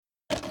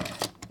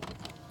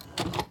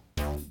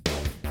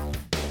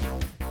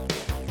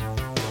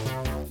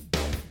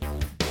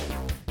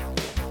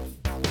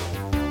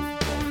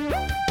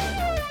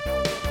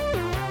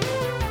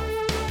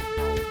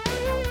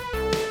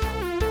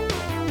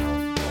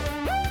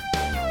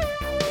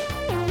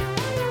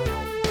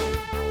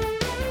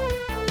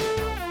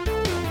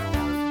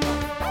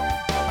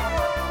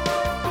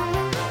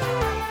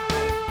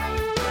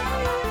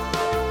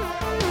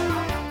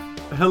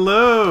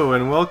Hello,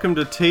 and welcome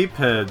to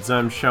Tapeheads.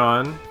 I'm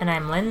Sean. And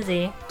I'm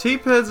Lindsay.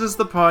 Tapeheads is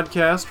the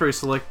podcast where I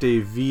select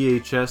a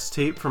VHS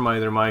tape from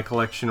either my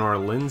collection or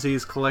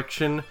Lindsay's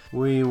collection.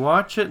 We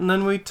watch it and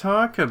then we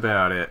talk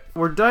about it.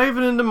 We're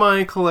diving into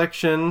my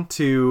collection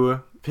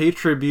to pay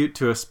tribute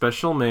to a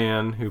special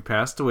man who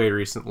passed away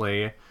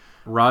recently,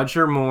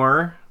 Roger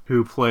Moore,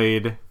 who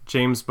played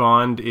James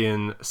Bond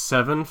in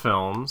 7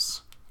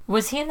 films.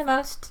 Was he in the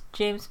most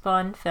James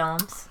Bond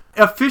films?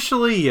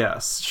 Officially,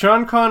 yes.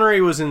 Sean Connery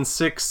was in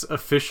 6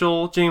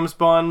 official James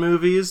Bond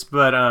movies,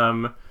 but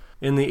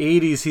in the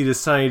 80s he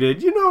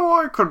decided,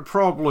 I could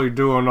probably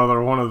do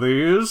another one of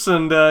these,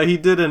 and he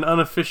did an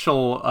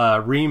unofficial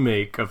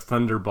remake of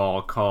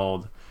Thunderball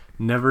called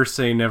Never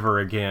Say Never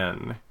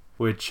Again,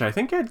 which I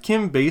think had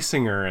Kim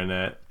Basinger in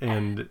it.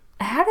 And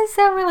how does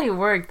that really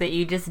work, that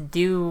you just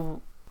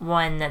do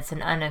one that's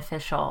an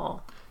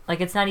unofficial?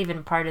 Like, it's not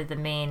even part of the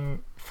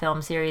main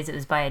film series, it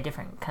was by a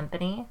different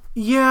company?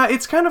 Yeah,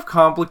 it's kind of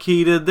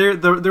complicated. There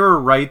were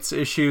rights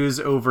issues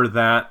over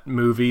that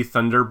movie,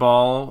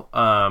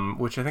 Thunderball,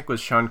 which I think was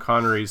Sean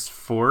Connery's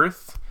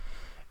 4th.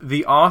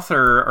 The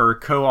author or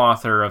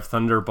co-author of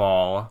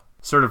Thunderball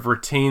sort of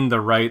retained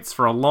the rights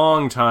for a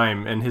long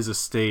time in his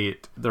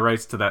estate, the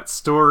rights to that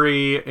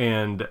story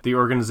and the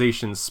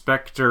organization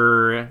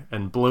Spectre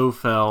and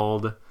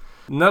Blofeld.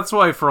 And that's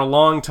why for a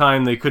long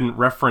time they couldn't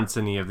reference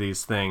any of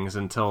these things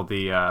until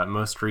the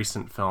most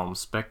recent film,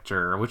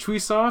 Spectre, which we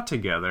saw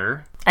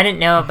together. I didn't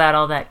know about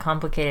all that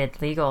complicated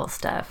legal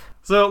stuff.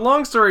 So,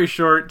 long story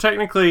short,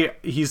 technically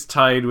he's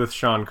tied with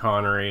Sean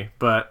Connery,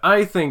 but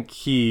I think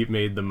he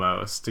made the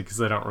most,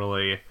 because I don't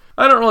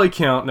really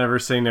count Never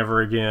Say Never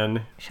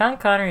Again. Sean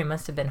Connery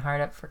must have been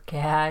hard up for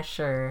cash,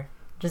 or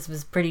just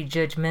was pretty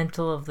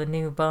judgmental of the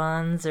new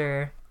Bonds,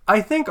 or... I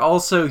think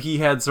also he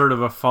had sort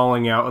of a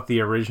falling out with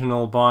the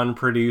original Bond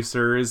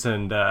producers,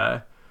 and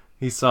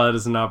he saw it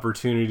as an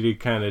opportunity to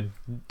kind of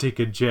take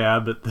a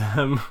jab at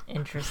them.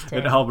 Interesting.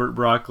 At Albert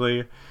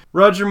Broccoli.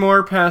 Roger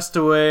Moore passed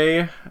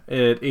away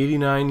at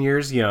 89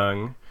 years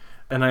young,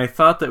 and I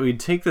thought that we'd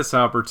take this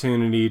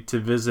opportunity to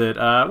visit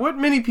what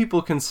many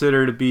people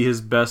consider to be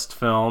his best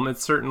film.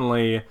 It's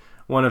certainly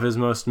one of his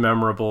most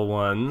memorable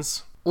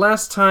ones.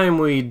 Last time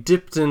we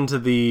dipped into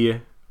the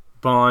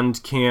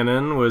Bond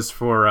canon was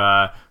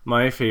for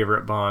my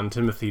favorite Bond,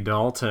 Timothy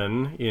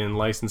Dalton, in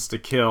License to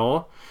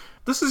Kill.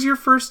 This is your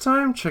first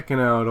time checking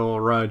out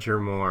old Roger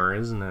Moore,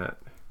 isn't it?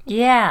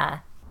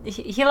 Yeah.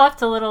 He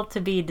left a little to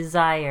be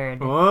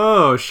desired.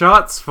 Whoa,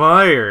 shots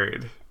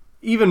fired.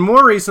 Even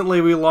more recently,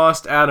 we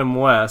lost Adam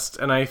West,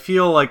 and I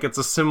feel like it's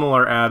a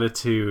similar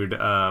attitude.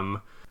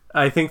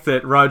 I think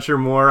that Roger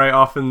Moore, I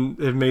often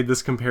have made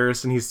this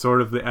comparison, he's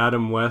sort of the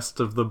Adam West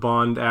of the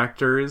Bond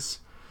actors.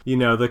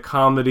 The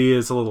comedy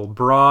is a little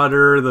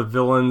broader, the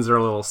villains are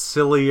a little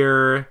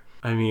sillier.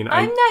 I'm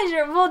not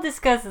sure. We'll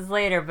discuss this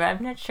later, but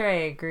I'm not sure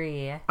I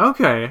agree.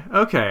 Okay.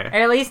 Or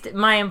at least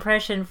my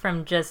impression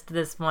from just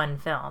this one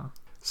film.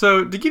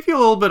 So, to give you a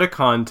little bit of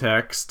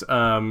context,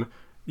 there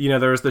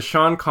was the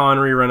Sean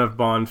Connery run of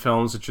Bond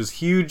films, which was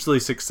hugely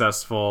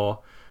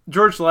successful.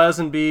 George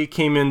Lazenby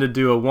came in to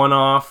do a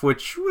one-off,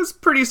 which was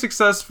pretty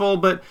successful,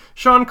 but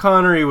Sean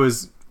Connery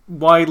was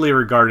widely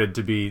regarded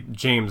to be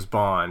James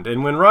Bond.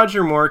 And when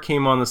Roger Moore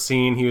came on the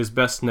scene, he was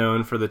best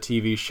known for the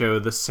TV show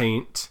The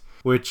Saint,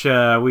 which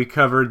we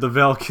covered the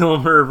Val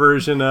Kilmer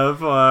version of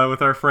with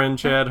our friend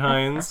Chad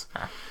Hines.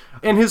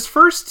 And his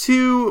first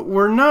 2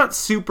 were not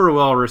super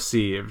well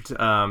received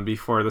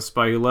before The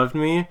Spy Who Loved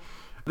Me.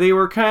 They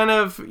were kind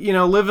of,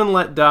 Live and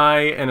Let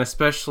Die, and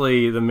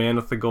especially The Man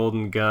with the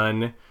Golden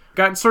Gun.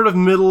 Got sort of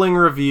middling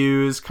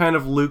reviews, kind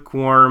of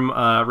lukewarm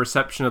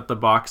reception at the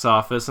box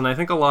office, and I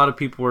think a lot of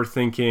people were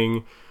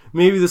thinking,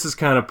 maybe this is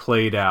kind of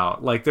played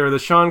out. Like, there are the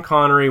Sean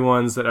Connery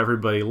ones that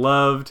everybody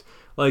loved.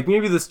 Like,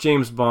 maybe this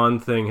James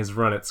Bond thing has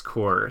run its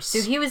course.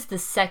 So he was the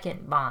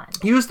second Bond.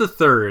 He was the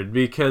 3rd,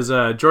 because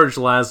George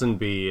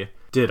Lazenby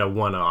did a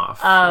one-off.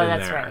 Oh,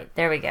 that's right.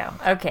 There we go.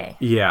 Okay.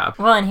 Yeah.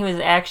 Well, and he was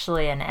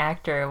actually an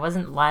actor.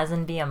 Wasn't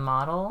Lazenby a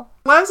model?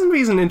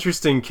 Lazenby's an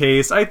interesting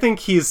case. I think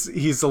he's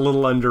a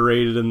little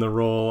underrated in the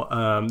role.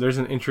 There's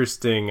an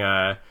interesting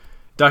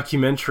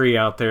documentary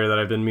out there that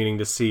I've been meaning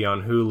to see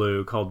on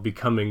Hulu called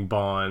Becoming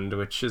Bond,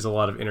 which is a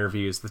lot of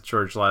interviews with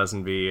George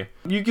Lazenby.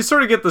 You can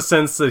sort of get the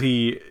sense that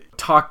he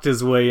talked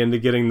his way into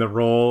getting the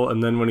role,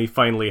 and then when he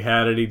finally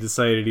had it, he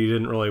decided he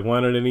didn't really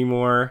want it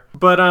anymore.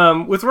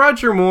 But with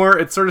Roger Moore,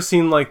 it sort of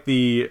seemed like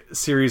the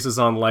series was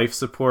on life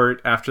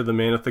support after The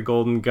Man with the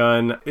Golden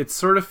Gun. It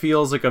sort of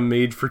feels like a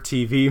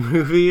made-for-TV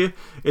movie.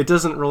 It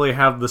doesn't really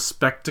have the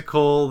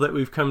spectacle that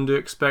we've come to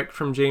expect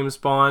from James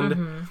Bond.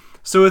 Mm-hmm.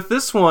 So with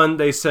this one,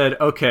 they said,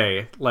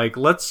 okay,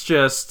 let's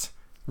just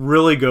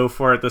really go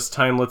for it this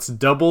time. Let's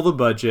double the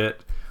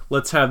budget.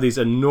 Let's have these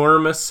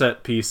enormous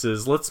set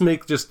pieces. Let's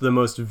make just the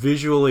most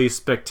visually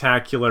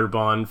spectacular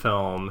Bond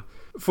film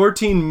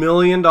 $14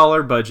 million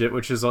budget,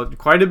 which is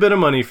quite a bit of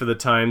money for the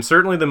time.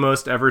 Certainly the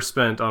most ever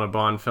spent on a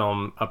Bond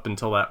film up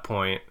until that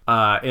point.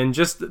 And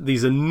just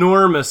these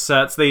enormous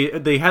sets.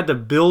 They had to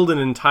build an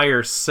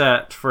entire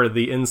set for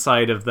the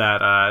inside of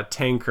that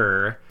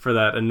tanker for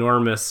that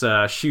enormous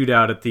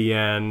shootout at the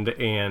end.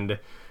 And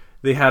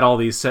they had all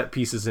these set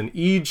pieces in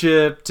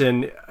Egypt.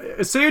 And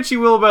say what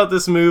you will about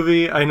this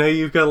movie, I know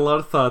you've got a lot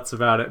of thoughts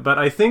about it, but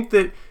I think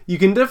that you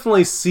can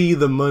definitely see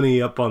the money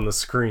up on the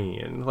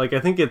screen. Like, I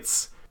think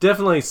it's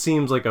definitely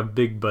seems like a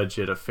big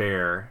budget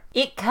affair.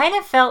 It kind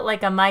of felt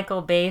like a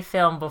Michael Bay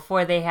film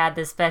before they had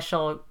the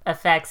special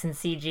effects and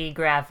CG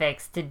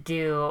graphics to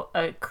do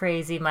a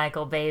crazy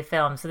Michael Bay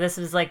film. So this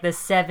was like the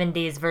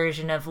 70s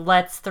version of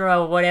let's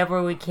throw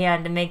whatever we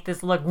can to make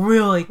this look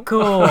really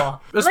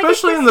cool.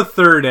 Especially in the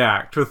third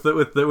act with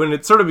when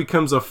it sort of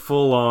becomes a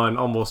full-on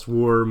almost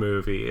war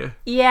movie.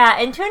 Yeah,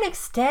 and to an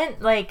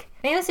extent, like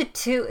maybe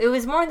it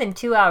was more than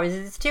 2 hours.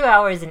 It's 2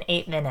 hours and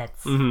 8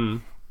 minutes.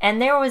 Mm-hmm. And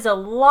there was a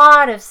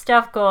lot of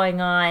stuff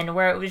going on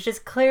where it was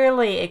just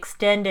clearly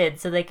extended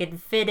so they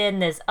could fit in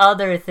this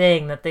other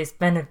thing that they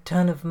spent a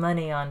ton of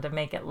money on to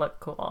make it look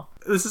cool.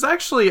 This is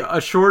actually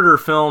a shorter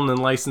film than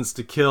License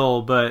to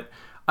Kill, but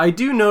I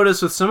do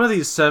notice with some of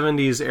these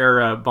 70s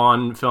era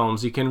Bond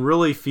films, you can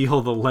really feel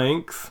the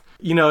length.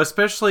 You know,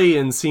 especially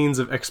in scenes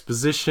of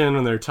exposition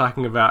when they're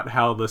talking about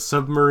how the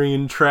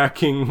submarine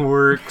tracking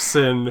works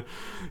and,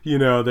 you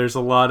know, there's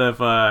a lot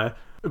of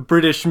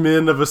British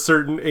men of a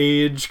certain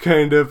age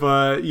kind of,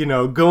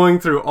 going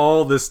through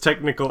all this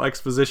technical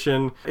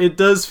exposition. It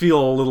does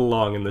feel a little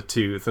long in the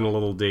tooth and a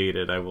little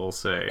dated, I will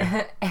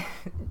say.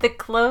 The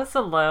clothes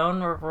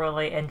alone were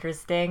really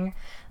interesting.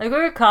 Like, we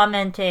were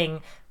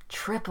commenting,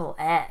 Triple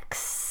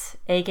X,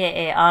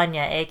 a.k.a.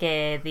 Anya,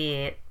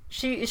 a.k.a.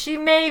 She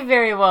may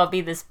very well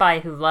be the spy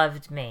who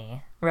loved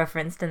me,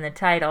 referenced in the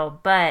title,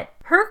 but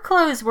her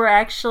clothes were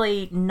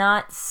actually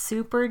not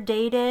super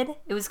dated.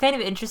 It was kind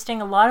of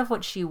interesting. A lot of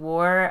what she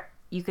wore,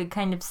 you could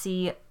kind of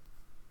see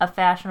a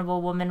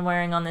fashionable woman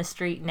wearing on the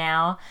street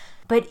now.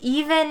 But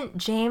even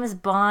James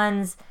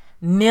Bond's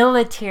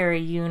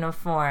military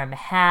uniform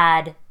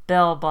had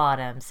bell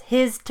bottoms.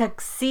 His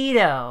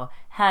tuxedo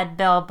had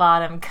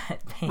bell-bottom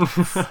cut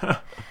pants.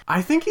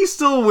 I think he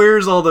still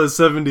wears all those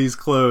 70s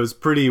clothes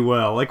pretty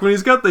well. Like when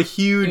he's got the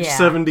huge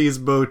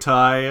 70s bow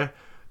tie,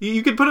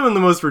 you could put him in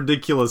the most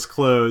ridiculous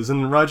clothes,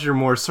 and Roger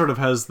Moore sort of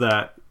has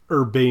that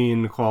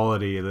urbane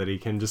quality that he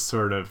can just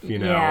sort of,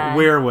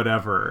 wear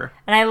whatever.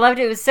 And I loved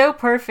it. It was so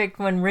perfect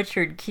when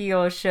Richard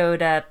Kiel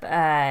showed up,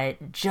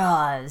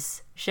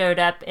 Jaws showed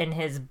up in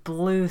his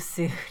blue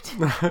suit.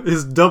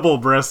 His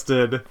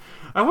double-breasted.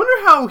 I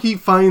wonder how he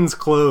finds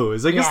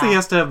clothes. I guess he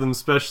has to have them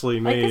specially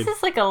made. Like, this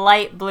is like a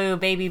light blue,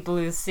 baby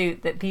blue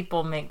suit that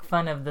people make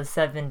fun of the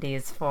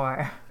 70s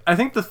for. I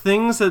think the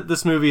things that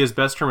this movie is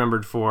best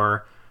remembered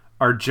for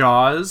are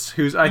Jaws,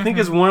 who's I think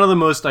is one of the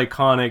most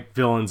iconic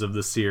villains of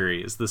the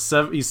series.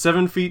 He's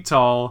 7 feet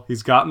tall,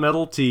 he's got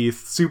metal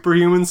teeth,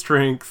 superhuman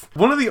strength.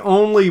 One of the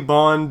only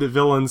Bond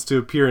villains to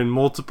appear in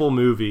multiple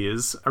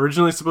movies.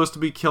 Originally supposed to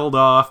be killed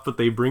off, but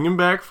they bring him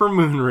back for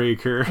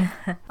Moonraker.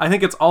 I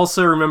think it's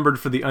also remembered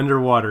for the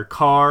underwater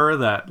car,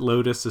 that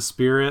Lotus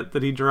Esprit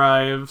that he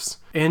drives.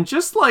 And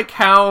just like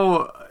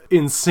how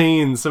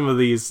insane some of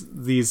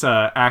these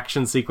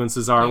action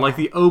sequences are, like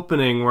the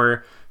opening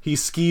where he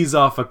skis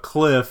off a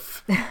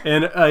cliff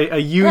and a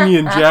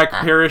Union Jack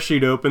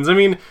parachute opens. I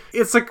mean,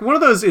 it's like one of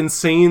those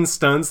insane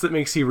stunts that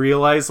makes you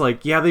realize,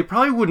 like, yeah, they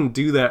probably wouldn't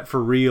do that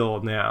for real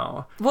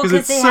now. Because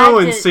it's so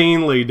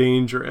insanely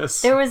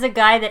dangerous. There was a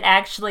guy that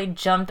actually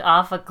jumped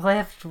off a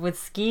cliff with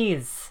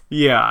skis.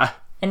 Yeah.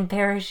 And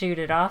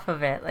parachuted off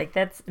of it. Like,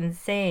 that's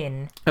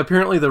insane.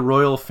 Apparently the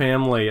royal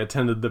family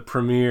attended the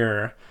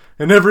premiere,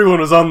 and everyone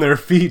was on their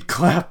feet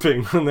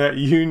clapping when that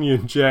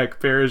Union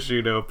Jack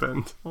parachute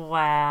opened.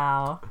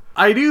 Wow.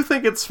 I do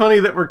think it's funny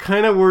that we're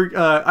kind of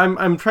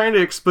I'm trying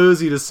to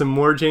expose you to some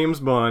more James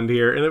Bond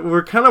here, and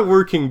we're kind of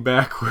working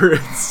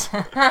backwards.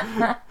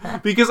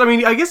 Because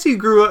I guess you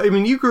grew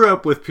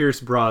up with Pierce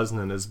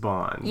Brosnan as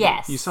Bond.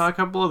 Yes. You saw a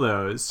couple of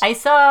those. I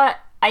saw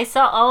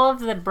all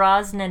of the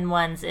Brosnan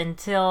ones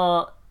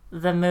until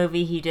the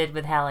movie he did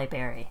with Halle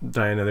Berry.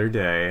 Die Another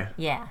Day.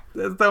 Yeah.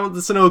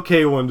 That's an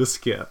okay one to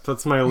skip.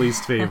 That's my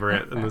least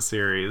favorite in the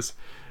series.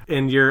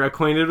 And you're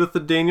acquainted with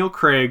the Daniel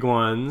Craig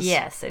ones.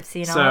 Yes, I've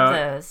seen all of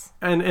those.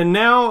 And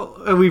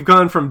now we've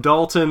gone from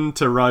Dalton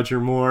to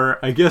Roger Moore.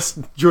 I guess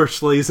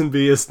George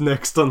Lazenby is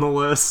next on the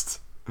list.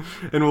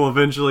 And we'll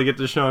eventually get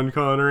to Sean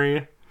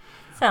Connery.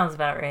 Sounds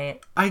about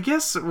right. I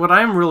guess what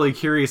I'm really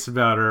curious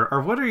about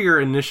are what are your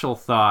initial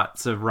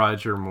thoughts of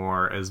Roger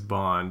Moore as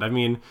Bond? I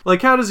mean,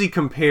 like, how does he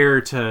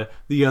compare to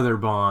the other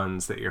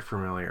Bonds that you're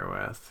familiar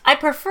with? I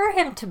prefer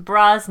him to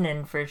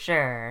Brosnan for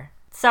sure.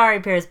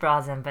 Sorry, Pierce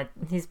Brosnan, but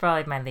he's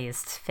probably my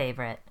least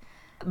favorite.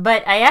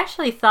 But I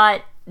actually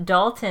thought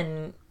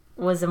Dalton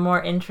was a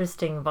more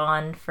interesting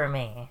Bond for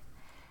me.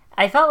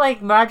 I felt like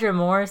Roger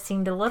Moore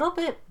seemed a little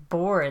bit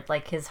bored.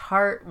 Like, his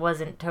heart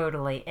wasn't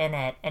totally in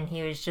it, and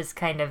he was just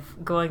kind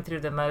of going through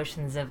the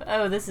motions of,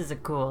 oh, this is a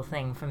cool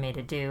thing for me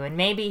to do. And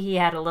maybe he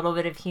had a little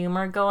bit of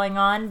humor going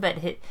on, but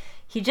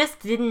he just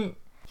didn't,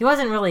 he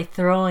wasn't really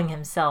throwing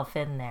himself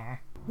in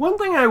there. One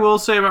thing I will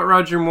say about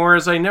Roger Moore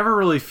is I never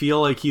really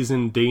feel like he's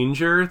in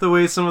danger the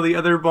way some of the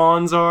other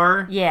Bonds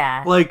are.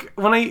 Yeah. Like,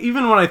 when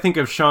I think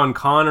of Sean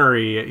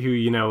Connery, who,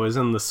 you know, was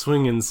in the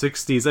swingin'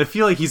 60s, I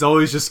feel like he's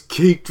always just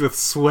caked with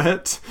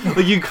sweat.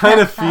 Like, you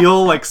kind of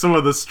feel like some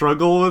of the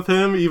struggle with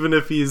him, even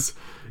if he's,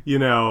 you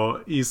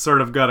know, he's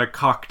sort of got a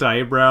cocked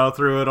eyebrow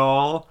through it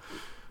all.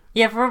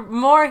 Yeah, for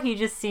Moore,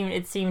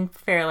 it seemed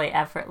fairly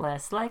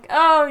effortless. Like,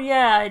 oh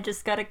yeah, I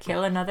just gotta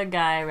kill another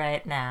guy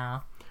right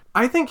now.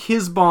 I think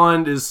his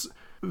Bond is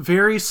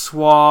very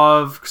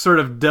suave, sort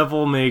of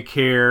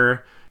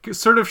devil-may-care,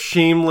 sort of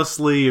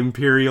shamelessly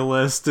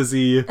imperialist as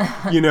he,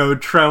 you know,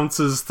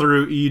 trounces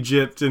through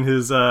Egypt in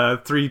his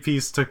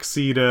three-piece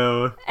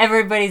tuxedo.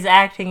 Everybody's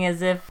acting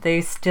as if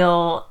they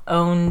still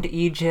owned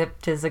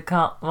Egypt as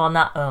well,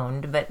 not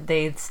owned, but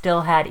they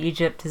still had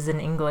Egypt as an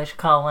English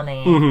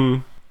colony.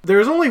 Mm-hmm.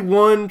 There's only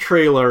one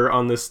trailer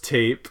on this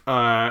tape.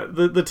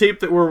 The tape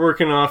that we're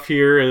working off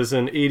here is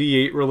an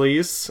 88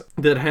 release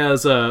that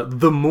has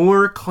The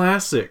Moore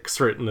Classics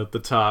written at the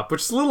top,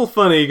 which is a little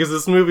funny because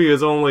this movie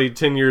is only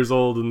 10 years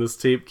old when this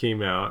tape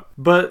came out.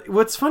 But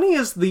what's funny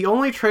is the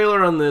only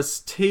trailer on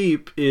this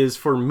tape is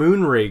for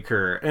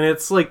Moonraker, and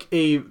it's like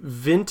a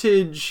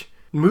vintage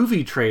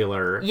movie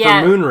trailer for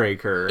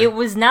Moonraker. It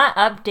was not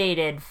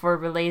updated for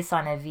release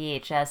on a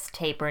VHS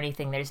tape or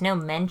anything. There's no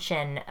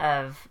mention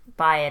of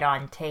buy it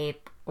on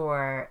tape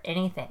or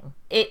anything.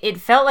 It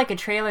felt like a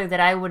trailer that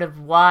I would have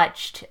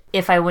watched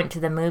if I went to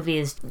the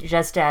movies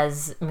just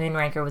as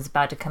Moonraker was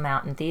about to come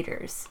out in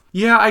theaters.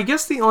 Yeah, I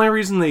guess the only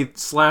reason they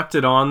slapped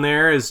it on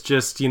there is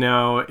just, you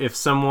know, if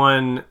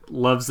someone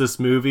loves this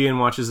movie and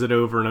watches it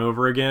over and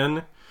over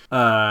again,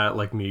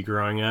 like me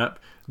growing up,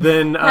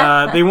 then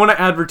they want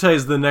to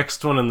advertise the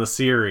next one in the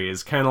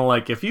series. Kind of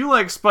like, if you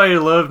like Spy Who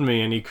Loved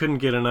Me and you couldn't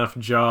get enough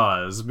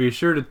Jaws, be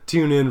sure to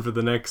tune in for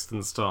the next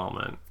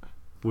installment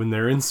when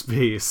they're in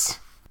space.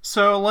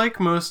 So, like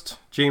most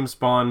James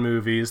Bond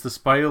movies, The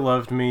Spy Who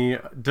Loved Me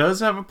does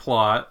have a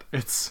plot.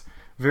 It's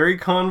very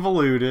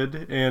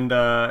convoluted, and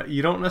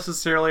you don't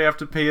necessarily have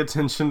to pay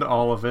attention to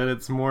all of it.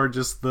 It's more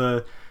just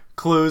the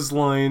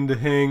clothesline to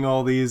hang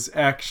all these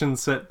action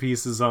set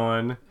pieces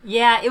on.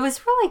 Yeah, it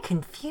was really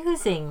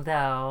confusing,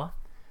 though.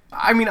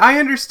 I mean, I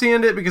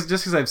understand it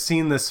because I've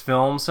seen this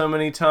film so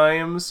many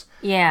times.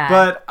 Yeah.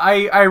 But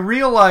I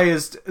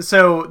realized,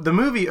 so the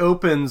movie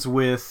opens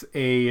with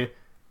a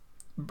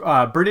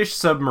British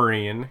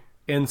submarine,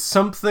 and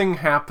something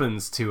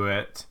happens to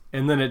it,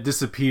 and then it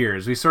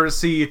disappears. We sort of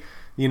see,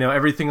 you know,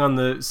 everything on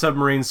the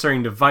submarine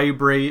starting to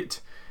vibrate,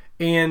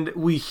 and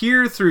we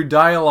hear through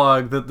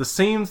dialogue that the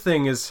same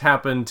thing has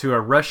happened to a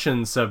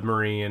Russian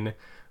submarine,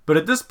 but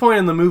at this point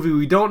in the movie,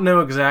 we don't know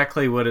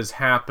exactly what has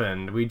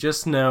happened. We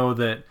just know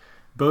that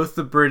both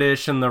the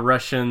British and the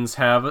Russians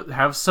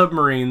have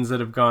submarines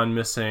that have gone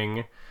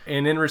missing,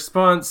 and in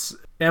response,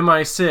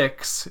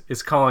 MI6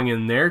 is calling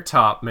in their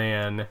top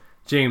man,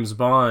 James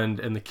Bond,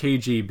 and the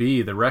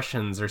KGB, the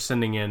Russians, are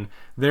sending in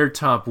their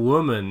top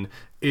woman,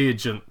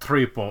 Agent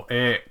Triple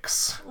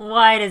X.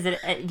 Why does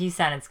it... You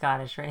sounded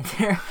Scottish right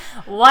there.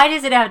 Why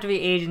does it have to be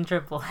Agent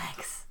Triple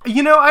X?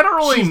 You know, I don't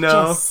really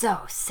know. She's just so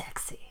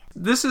sexy.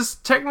 This is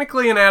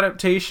technically an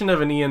adaptation of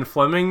an Ian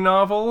Fleming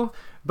novel,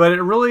 but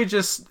it really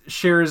just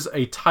shares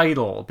a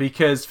title,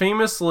 because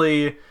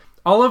famously,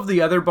 all of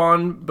the other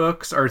Bond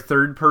books are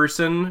third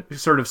person,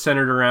 sort of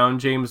centered around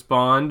James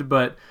Bond,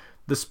 but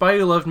The Spy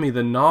Who Loved Me,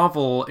 the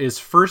novel, is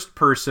first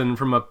person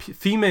from a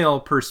female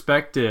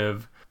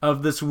perspective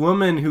of this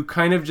woman who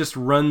kind of just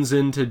runs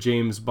into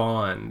James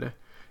Bond.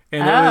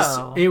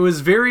 And it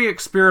was very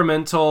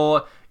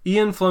experimental.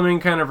 Ian Fleming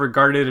kind of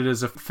regarded it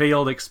as a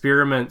failed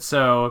experiment,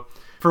 so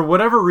for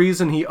whatever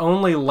reason, he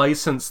only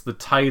licensed the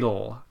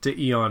title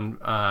to Eon,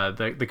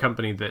 the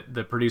company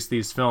that produced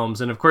these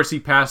films. And of course, he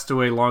passed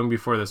away long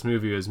before this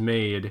movie was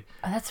made.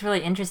 Oh, that's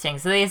really interesting.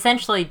 So they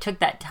essentially took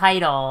that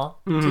title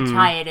to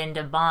tie it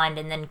into Bond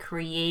and then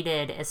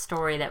created a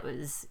story that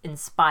was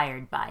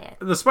inspired by it.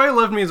 The Spy Who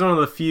Loved Me is one of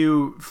the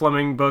few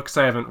Fleming books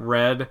I haven't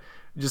read,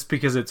 just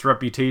because its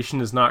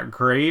reputation is not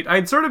great.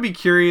 I'd sort of be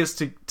curious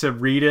to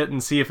read it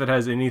and see if it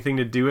has anything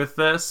to do with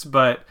this,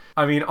 but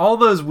I mean, all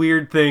those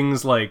weird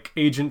things like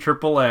Agent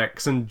Triple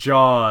X and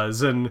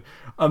Jaws and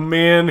a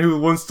man who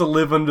wants to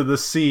live under the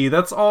sea,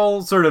 that's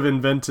all sort of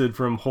invented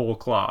from whole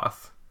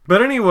cloth.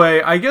 But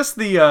anyway, I guess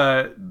in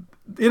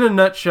a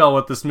nutshell,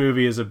 what this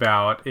movie is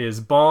about is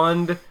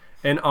Bond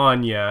and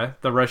Anya,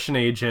 the Russian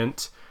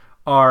agent,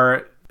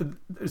 are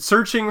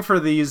searching for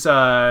these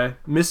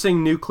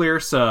missing nuclear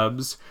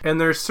subs, and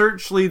their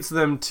search leads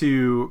them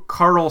to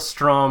Karl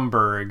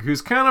Stromberg,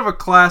 who's kind of a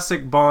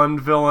classic Bond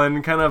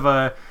villain, kind of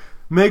a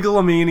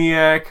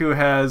megalomaniac who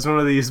has one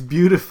of these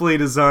beautifully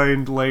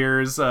designed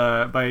layers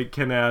by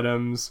Ken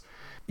Adams.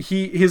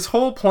 His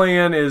whole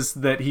plan is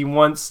that he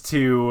wants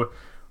to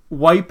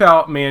wipe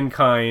out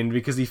mankind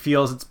because he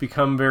feels it's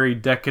become very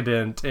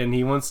decadent, and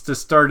he wants to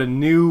start a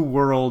new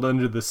world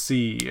under the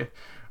sea.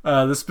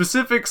 The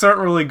specifics aren't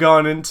really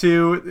gone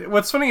into.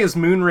 What's funny is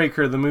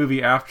Moonraker, the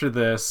movie after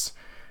this,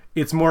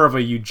 it's more of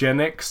a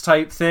eugenics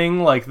type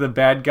thing. Like, the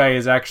bad guy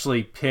is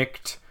actually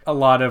picked a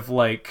lot of,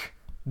 like,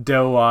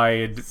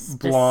 doe-eyed,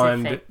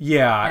 blonde.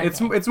 Yeah,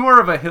 okay. It's more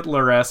of a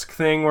Hitler-esque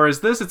thing,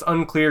 whereas this, it's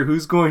unclear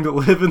who's going to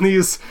live in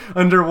these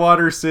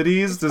underwater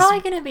cities. It's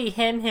probably going to be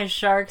him, his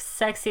sharks,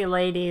 sexy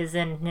ladies,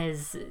 and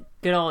his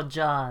good old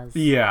Jaws.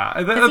 Yeah,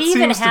 that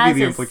seems to be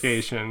the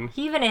implication.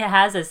 He even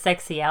has a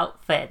sexy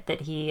outfit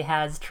that he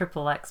has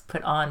Triple X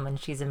put on when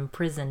she's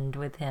imprisoned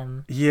with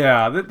him.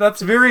 Yeah,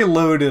 that's very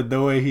loaded,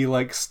 the way he,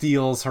 like,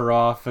 steals her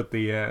off at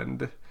the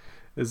end.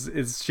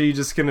 Is she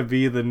just going to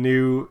be the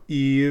new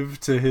Eve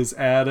to his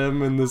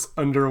Adam in this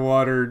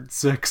underwater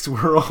sex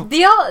world?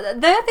 The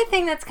other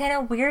thing that's kind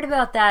of weird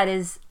about that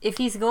is if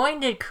he's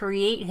going to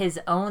create his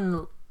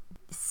own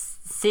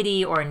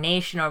city or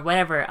nation or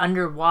whatever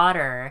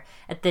underwater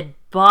at the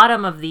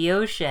bottom of the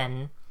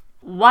ocean,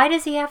 why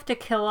does he have to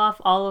kill off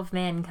all of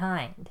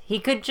mankind? He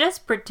could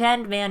just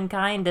pretend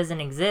mankind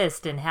doesn't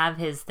exist and have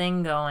his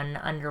thing going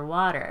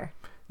underwater.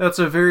 That's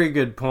a very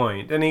good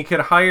point. And he could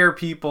hire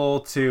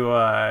people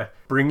to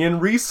bring in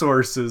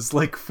resources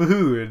like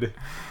food.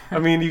 I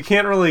mean, you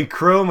can't really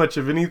grow much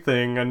of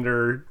anything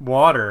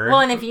underwater.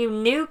 Well, and if you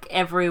nuke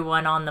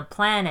everyone on the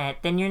planet,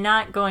 then you're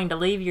not going to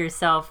leave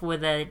yourself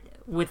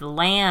with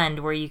land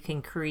where you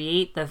can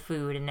create the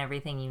food and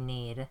everything you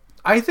need.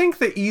 I think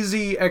the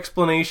easy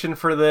explanation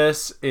for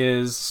this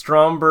is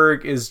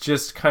Stromberg is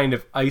just kind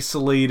of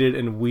isolated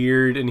and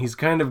weird, and he's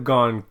kind of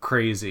gone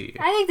crazy.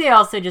 I think they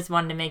also just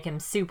wanted to make him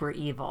super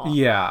evil.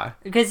 Yeah.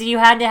 Because you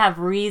had to have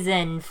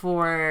reason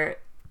for,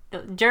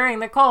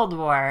 during the Cold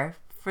War,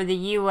 for the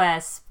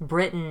U.S.,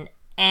 Britain,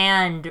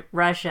 and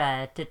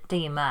Russia to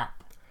team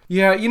up.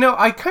 Yeah,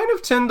 I kind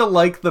of tend to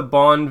like the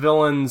Bond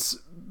villains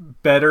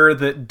better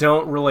that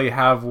don't really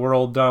have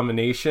world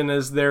domination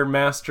as their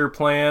master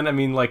plan. I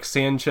mean, like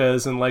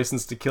Sanchez in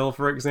License to Kill,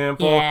 for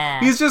example.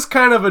 Yeah. He's just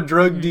kind of a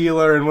drug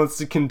dealer and wants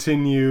to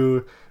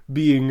continue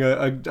being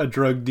a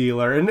drug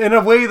dealer. And in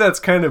a way,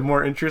 that's kind of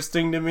more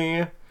interesting to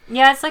me.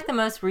 Yeah, it's like the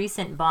most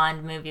recent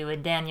Bond movie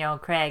with Daniel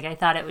Craig. I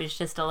thought it was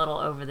just a little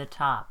over the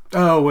top.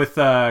 Oh, with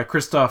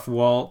Christoph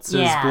Waltz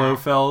as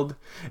Blofeld.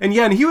 And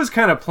yeah, and he was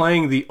kind of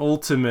playing the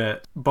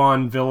ultimate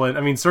Bond villain.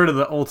 I mean, sort of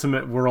the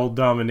ultimate world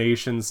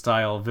domination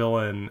style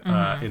villain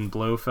in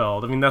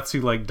Blofeld. I mean, that's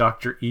who, like,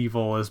 Dr.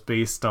 Evil is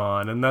based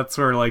on. And that's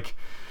where, like,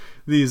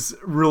 these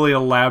really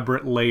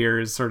elaborate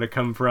layers sort of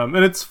come from.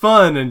 And it's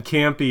fun and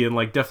campy and,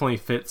 like, definitely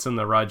fits in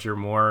the Roger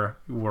Moore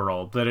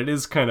world. But it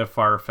is kind of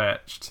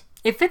far-fetched.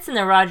 It fits in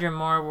the Roger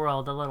Moore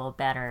world a little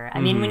better. I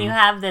mean, when you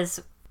have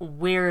this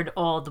weird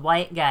old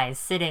white guy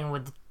sitting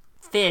with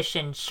fish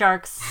and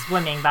sharks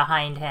swimming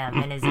behind him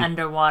in his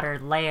underwater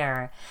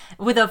lair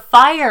with a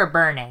fire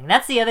burning.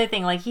 That's the other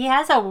thing. Like, he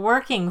has a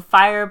working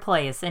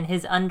fireplace in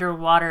his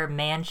underwater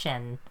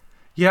mansion.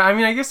 Yeah, I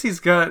mean, I guess he's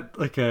got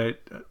like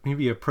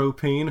maybe a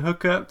propane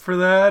hookup for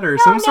that, or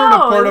some sort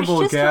of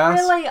portable gas. It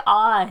was just really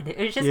odd. It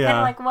was just kind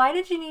of like, why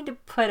did you need to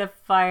put a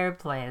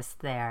fireplace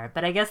there?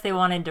 But I guess they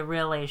wanted to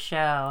really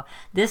show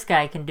this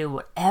guy can do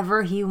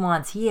whatever he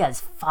wants. He has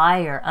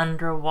fire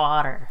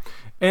underwater.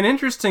 And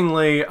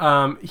interestingly,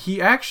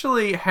 he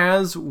actually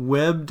has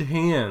webbed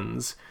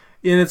hands.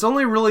 And it's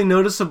only really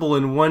noticeable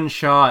in one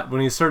shot when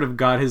he sort of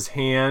got his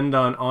hand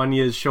on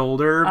Anya's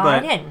shoulder. Oh,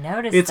 but I didn't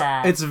notice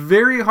that. It's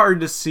very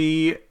hard to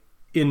see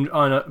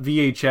on a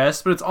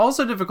VHS, but it's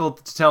also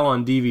difficult to tell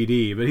on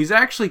DVD. But he's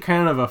actually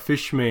kind of a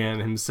fishman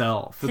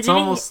himself. It's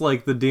almost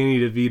like the Danny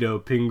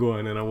DeVito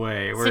penguin in a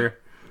way.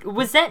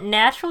 Was that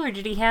natural, or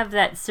did he have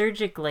that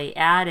surgically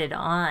added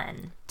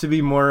on? To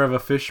be more of a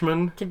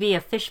fishman? To be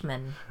a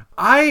fishman.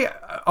 I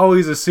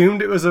always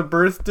assumed it was a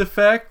birth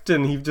defect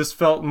and he just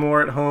felt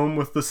more at home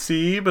with the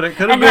sea, but it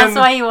could have been... And that's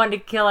why he wanted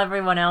to kill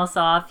everyone else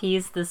off.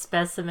 He's the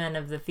specimen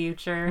of the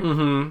future.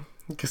 Mm-hmm.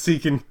 Because he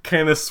can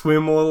kind of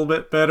swim a little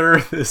bit better,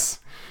 his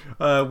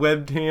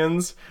webbed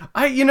hands.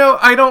 I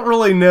don't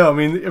really know. I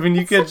mean,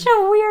 you could... Such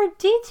a weird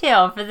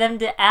detail for them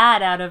to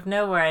add out of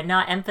nowhere and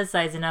not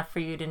emphasize enough for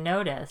you to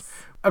notice.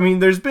 I mean,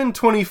 there's been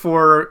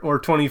 24 or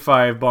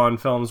 25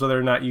 Bond films, whether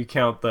or not you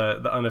count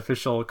the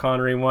unofficial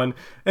Connery one.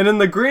 And in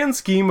the grand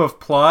scheme of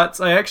plots,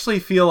 I actually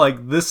feel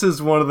like this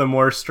is one of the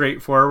more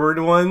straightforward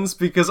ones,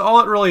 because all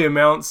it really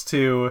amounts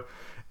to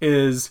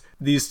is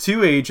these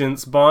two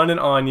agents, Bond and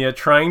Anya,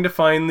 trying to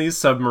find these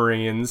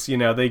submarines. You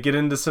know, they get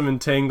into some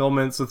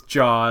entanglements with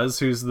Jaws,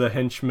 who's the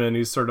henchman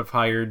who's sort of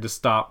hired to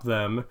stop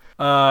them.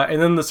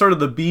 And then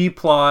the B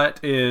plot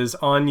is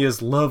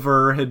Anya's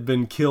lover had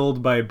been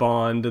killed by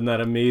Bond in that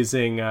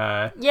amazing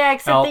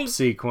Alp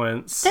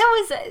sequence.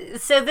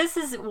 So this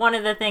is one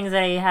of the things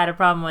I had a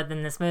problem with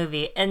in this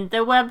movie. And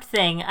the web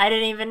thing, I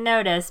didn't even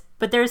notice.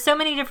 But there's so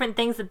many different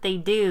things that they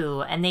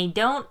do, and they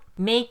don't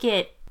make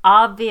it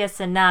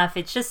obvious enough.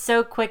 It's just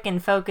so quick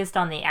and focused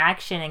on the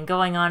action and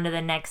going on to the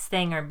next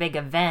thing or big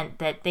event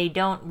that they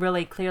don't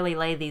really clearly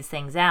lay these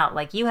things out.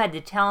 Like, you had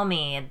to tell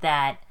me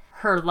that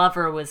her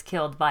lover was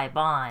killed by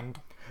Bond.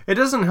 It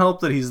doesn't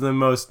help that he's the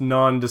most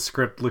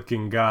nondescript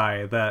looking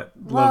guy, that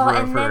lover of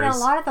hers. And then a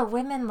lot of the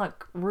women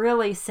look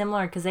really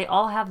similar because they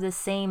all have the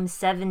same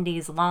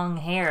 70s long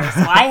hair.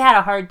 So I had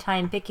a hard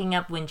time picking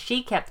up when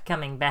she kept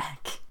coming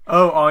back.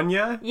 Oh,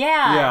 Anya?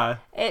 Yeah.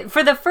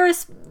 For the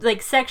first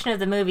section of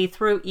the movie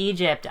through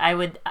Egypt, I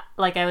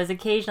was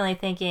occasionally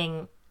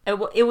thinking,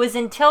 it was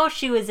until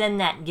she was in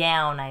that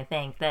gown, I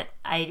think, that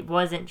I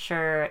wasn't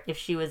sure if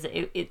she was,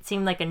 it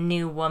seemed like a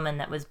new woman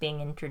that was being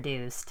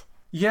introduced.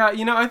 Yeah,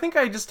 I think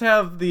I just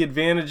have the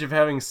advantage of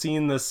having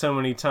seen this so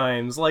many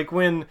times. Like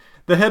when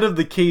the head of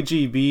the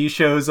KGB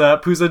shows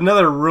up, who's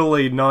another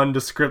really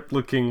nondescript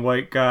looking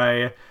white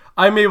guy,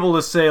 I'm able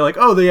to say,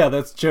 oh, yeah,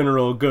 that's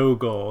General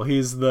Gogol.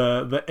 He's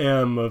the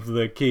M of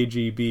the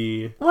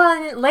KGB.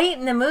 Well, and late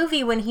in the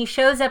movie, when he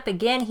shows up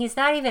again, he's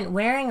not even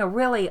wearing a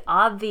really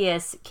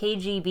obvious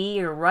KGB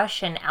or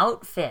Russian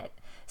outfit.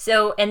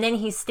 So, and then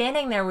he's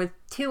standing there with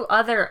two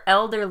other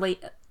elderly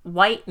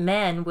white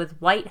men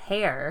with white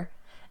hair.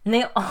 And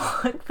they all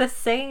look the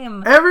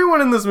same.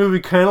 Everyone in this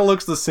movie kind of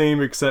looks the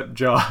same except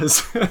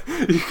Jaws.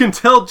 You can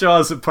tell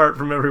Jaws apart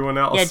from everyone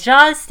else. Yeah,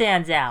 Jaws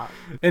stands out.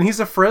 And he's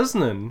a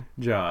Fresnan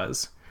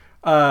Jaws.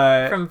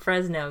 From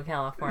Fresno,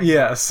 California.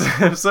 Yes,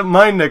 so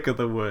my neck of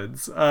the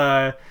woods.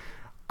 I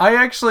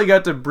actually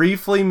got to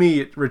briefly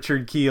meet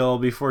Richard Kiel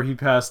before he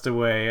passed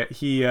away.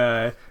 He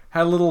had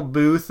a little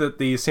booth at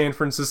the San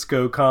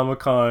Francisco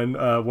Comic-Con,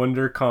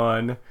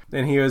 WonderCon,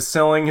 and he was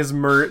selling his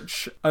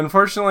merch.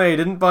 Unfortunately, I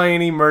didn't buy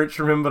any merch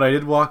from him, but I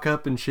did walk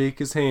up and shake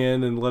his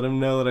hand and let him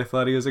know that I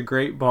thought he was a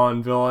great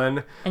Bond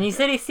villain. And you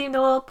said he seemed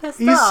a little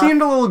pissed off. He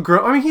seemed a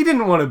little I mean, he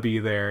didn't want to be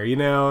there,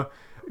 It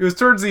was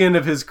towards the end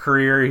of his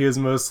career. He was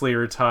mostly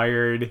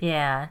retired.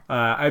 Yeah.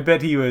 I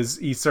bet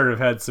he sort of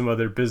had some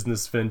other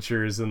business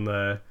ventures in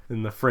the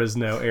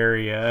Fresno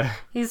area.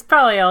 He's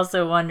probably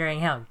also wondering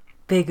how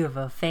big of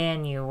a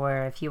fan you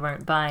were if you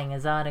weren't buying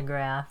his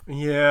autograph.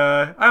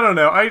 Yeah, I don't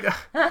know.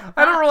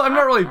 I'm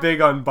not really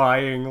big on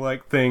buying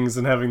things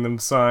and having them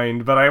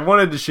signed, but I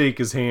wanted to shake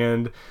his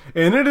hand,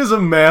 and it is a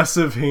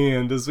massive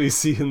hand as we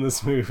see in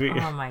this movie.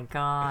 Oh my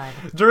god.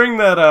 During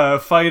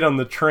that fight on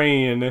the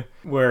train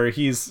where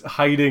he's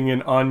hiding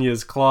in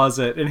Anya's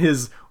closet and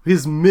his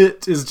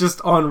mitt is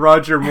just on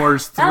Roger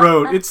Moore's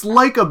throat. It's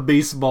like a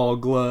baseball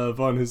glove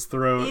on his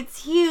throat.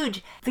 It's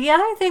huge. The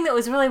other thing that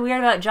was really weird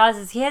about Jaws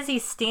is he has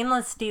these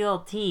stainless steel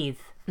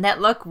teeth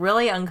that look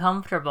really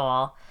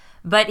uncomfortable,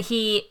 but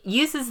he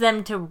uses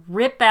them to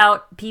rip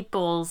out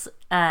people's,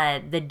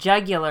 the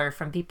jugular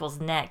from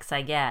people's necks,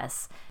 I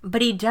guess.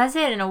 But he does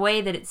it in a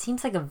way that it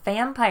seems like a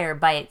vampire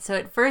bite, so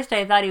at first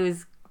I thought he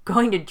was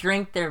going to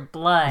drink their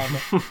blood.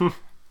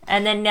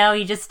 And then now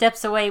he just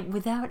steps away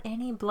without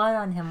any blood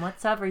on him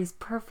whatsoever. He's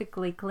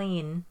perfectly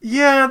clean.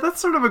 Yeah, that's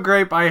sort of a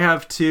gripe I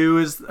have too.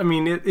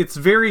 It's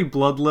very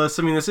bloodless.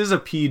 I mean, this is a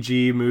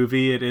PG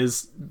movie. It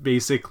is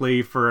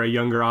basically for a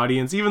younger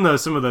audience, even though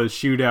some of those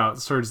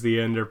shootouts towards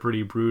the end are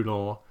pretty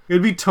brutal.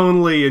 It'd be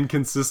tonally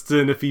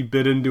inconsistent if he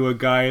bit into a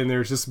guy and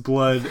there's just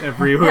blood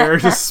everywhere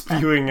just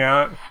spewing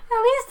out.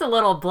 At least a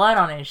little blood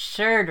on his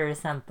shirt or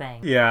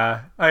something.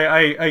 Yeah,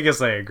 I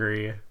guess I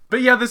agree.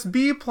 But yeah, this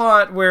B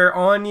plot where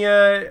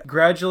Anya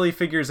gradually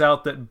figures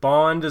out that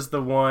Bond is the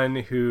one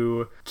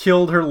who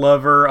killed her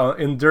lover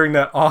during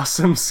that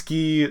awesome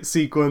ski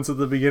sequence at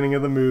the beginning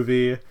of the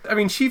movie. I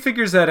mean, she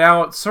figures that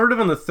out sort of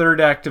in the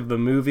third act of the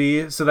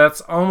movie, so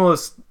that's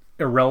almost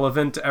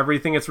irrelevant to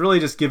everything. It's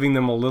really just giving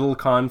them a little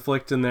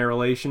conflict in their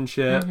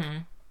relationship. Mm-hmm.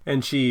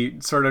 And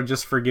she sort of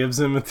just forgives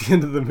him at the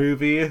end of the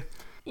movie.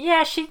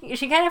 Yeah, she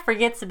kind of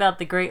forgets about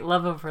the great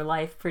love of her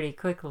life pretty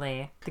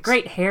quickly. The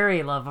great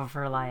hairy love of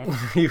her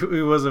life. He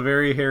was a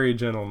very hairy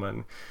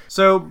gentleman.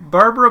 So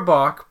Barbara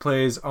Bach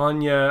plays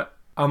Anya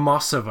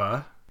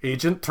Amasova,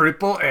 Agent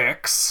Triple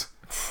X.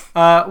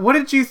 What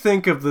did you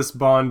think of this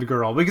Bond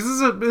girl? Because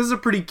this is a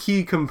pretty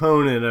key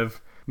component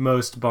of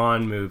most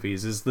Bond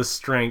movies, is the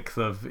strength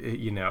of,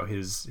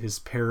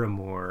 his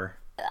paramour.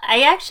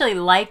 I actually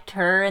liked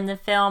her in the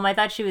film. I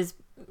thought she was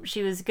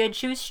good.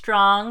 She was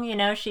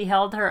strong, she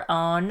held her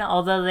own,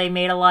 although they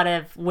made a lot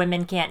of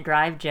women can't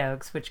drive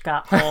jokes, which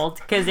got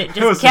old because it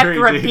just kept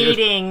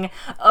repeating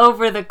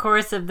over the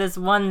course of this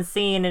one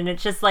scene, and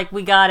it's just like,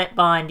 we got it,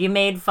 Bond. You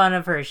made fun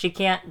of her. She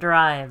can't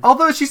drive.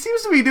 Although she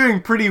seems to be doing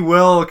pretty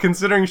well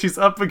considering she's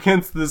up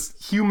against this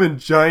human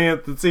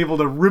giant that's able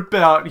to rip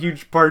out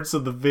huge parts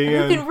of the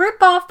van. Who can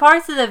rip off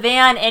parts of the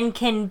van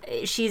and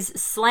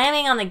she's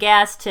slamming on the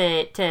gas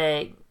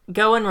to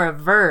go in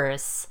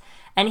reverse.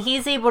 And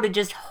he's able to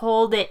just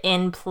hold it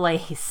in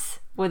place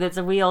with its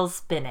wheels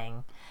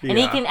spinning. And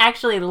he can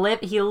actually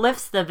he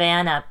lifts the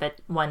van up at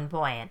one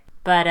point.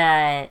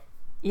 But,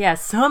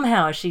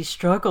 somehow she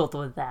struggled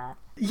with that.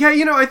 Yeah,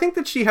 I think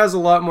that she has a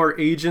lot more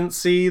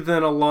agency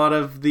than a lot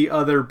of the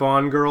other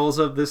Bond girls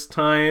of this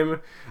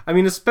time. I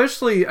mean,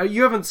 especially,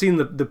 you haven't seen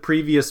the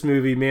previous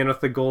movie, Man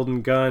with the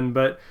Golden Gun,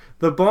 but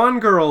the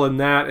Bond girl in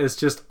that is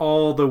just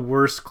all the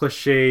worst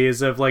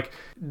cliches of,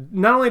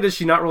 not only does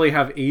she not really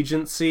have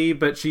agency,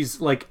 but she's,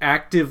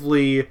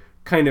 actively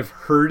kind of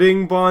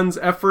hurting Bond's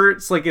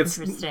efforts. Like it's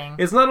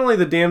not only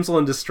the damsel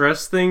in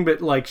distress thing,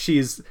 but like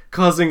she's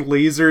causing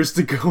lasers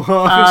to go off.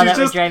 Oh, and that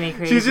would drive me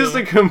crazy. She's just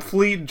a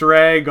complete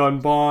drag on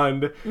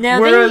Bond.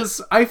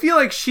 Whereas I feel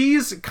like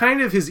she's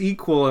kind of his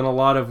equal in a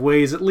lot of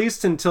ways, at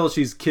least until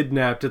she's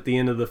kidnapped at the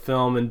end of the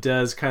film and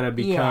does kind of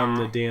become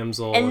the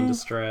damsel in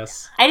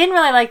distress. I didn't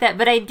really like that,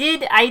 but I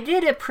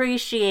did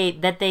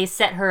appreciate that they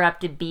set her up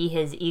to be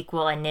his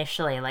equal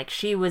initially. Like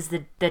she was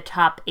the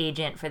top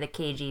agent for the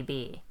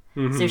KGB.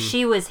 Mm-hmm. So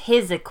she was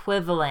his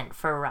equivalent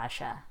for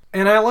Russia.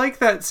 And I like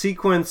that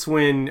sequence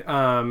when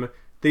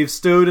they've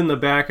stowed in the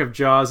back of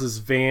Jaws's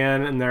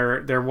van and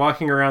they're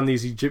walking around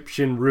these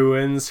Egyptian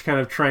ruins kind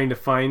of trying to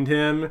find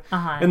him.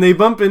 And they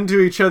bump into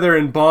each other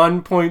and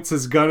Bond points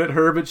his gun at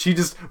her, but she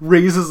just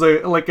raises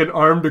an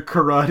arm to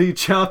karate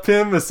chop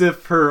him as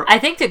if I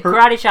think to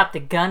karate chop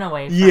the gun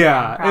away from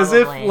him, as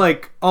if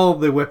like all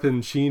the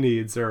weapons she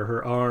needs are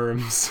her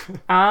arms.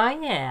 Oh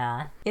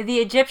yeah. The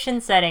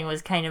Egyptian setting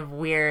was kind of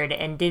weird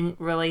and didn't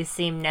really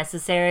seem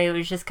necessary. It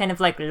was just kind of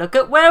like, look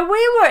at where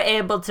we were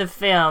able to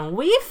film.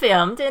 We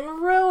filmed in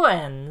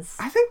ruins.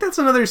 I think that's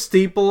another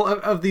staple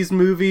of these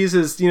movies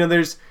is,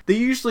 they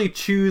usually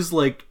choose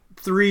like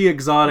 3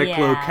 exotic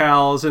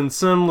locales and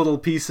some little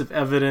piece of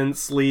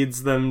evidence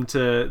leads them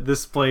to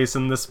this place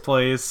and this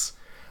place.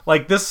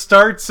 Like this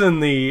starts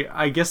in the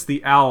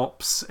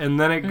Alps and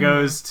then it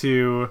goes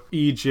to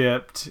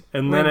Egypt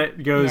and then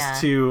it goes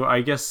to,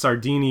 I guess,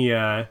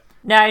 Sardinia.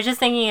 No, I was just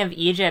thinking of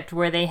Egypt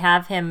where they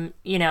have him,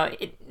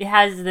 it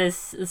has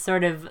this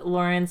sort of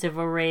Lawrence of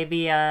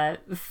Arabia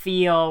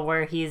feel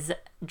where he's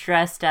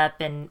dressed up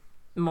in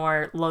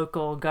more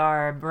local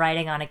garb,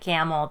 riding on a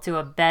camel to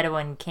a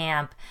Bedouin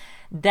camp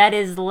that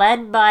is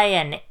led by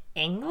an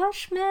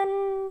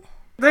Englishman.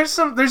 There's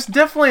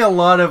definitely a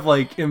lot of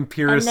like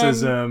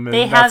empiricism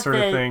and that sort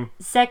of thing. They have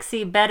the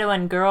sexy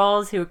Bedouin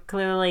girls who are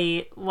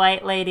clearly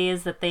white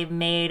ladies that they've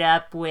made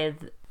up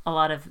with a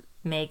lot of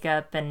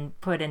makeup and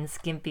put in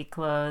skimpy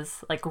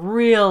clothes, like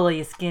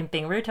really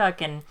skimping. We're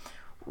talking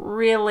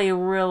really,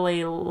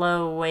 really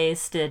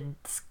low-waisted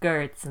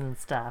skirts and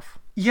stuff.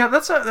 Yeah,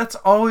 that's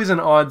always an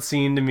odd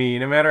scene to me,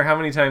 no matter how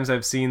many times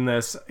I've seen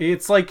this.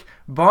 It's like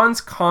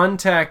Bond's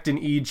contact in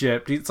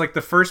Egypt. It's like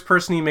the first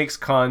person he makes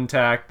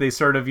contact. They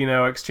sort of,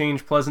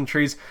 exchange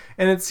pleasantries.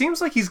 And it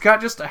seems like he's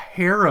got just a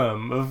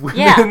harem of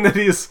women that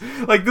he's...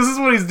 Like, this is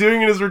what he's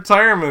doing in his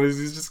retirement, is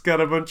he's just got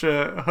a bunch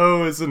of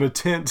hoes in a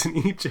tent in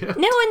Egypt.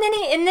 No,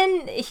 and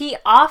then he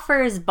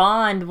offers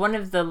Bond one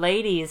of the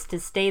ladies to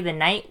stay the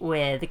night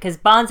with, because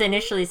Bond's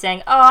initially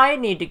saying, oh, I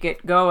need to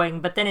get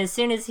going. But then as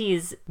soon as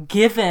he's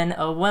given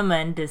a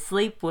woman to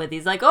sleep with,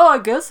 he's like, oh, I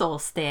guess I'll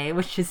stay,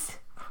 which is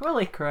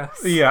really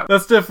gross. Yeah,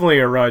 that's definitely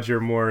a Roger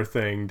Moore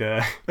thing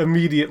to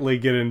immediately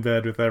get in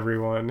bed with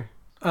everyone.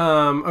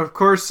 Of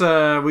course,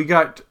 we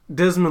got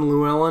Desmond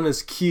Llewellyn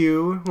as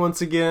Q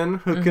once again,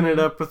 hooking it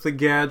up with the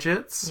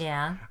gadgets.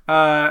 Yeah.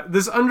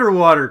 This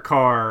underwater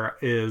car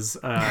is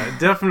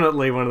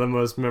definitely one of the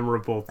most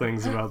memorable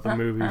things about the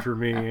movie for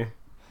me.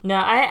 No,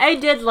 I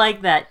did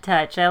like that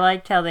touch. I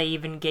liked how they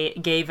even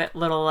gave it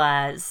little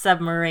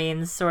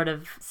submarine sort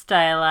of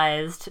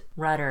stylized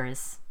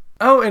rudders.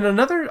 Oh, and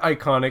another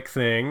iconic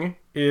thing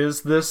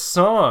is this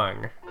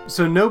song.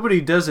 So Nobody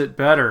Does It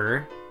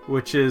Better,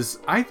 which is,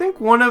 I think,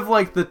 one of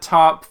like the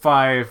top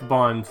 5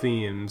 Bond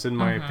themes, in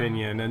my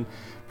opinion, and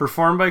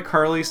performed by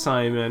Carly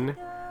Simon.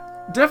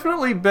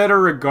 Definitely better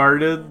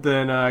regarded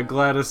than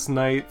Gladys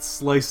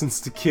Knight's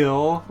License to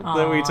Kill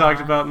that we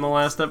talked about in the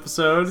last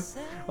episode.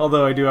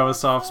 Although I do have a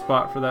soft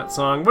spot for that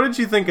song. What did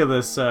you think of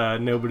this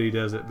Nobody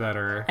Does It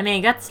Better? I mean,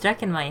 it got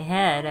stuck in my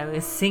head. I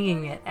was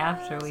singing it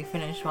after we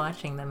finished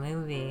watching the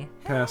movie.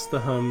 Passed the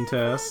hum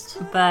test.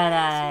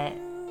 But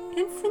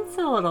it's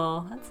a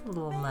little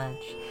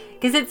much.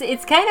 Because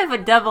it's kind of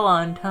a double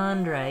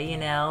entendre,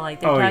 like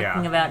they're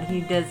talking about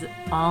he does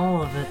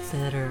all of it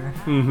better.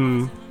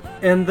 Mm-hmm.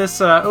 And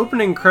this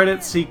opening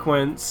credit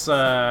sequence,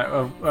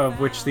 of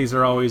which these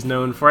are always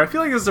known for, I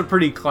feel like this is a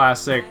pretty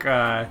classic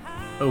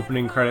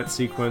opening credit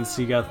sequence.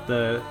 You got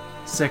the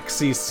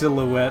sexy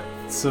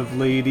silhouettes of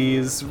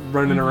ladies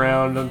running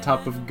around on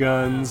top of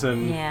guns,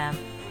 and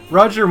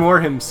Roger Moore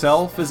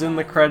himself is in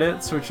the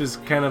credits, which is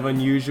kind of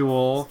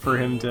unusual for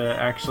him to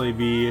actually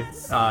be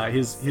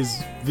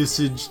his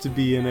visage to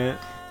be in it.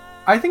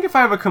 I think if I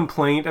have a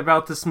complaint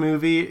about this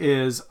movie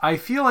is I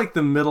feel like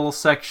the middle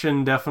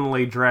section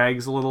definitely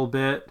drags a little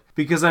bit,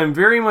 because I'm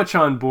very much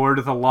on board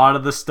with a lot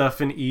of the stuff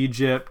in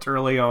Egypt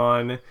early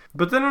on.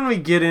 But then when we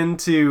get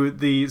into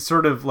the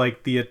sort of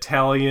like the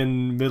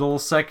Italian middle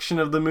section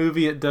of the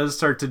movie, it does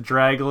start to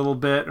drag a little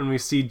bit when we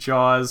see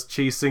Jaws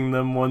chasing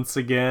them once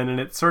again, and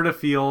it sort of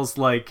feels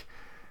like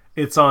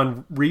it's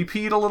on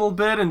repeat a little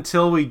bit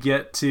until we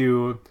get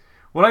to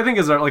what I think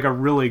is like a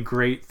really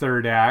great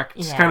third act.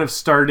 It's kind of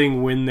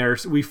starting when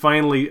we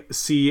finally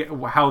see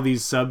how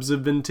these subs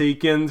have been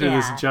taken through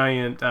this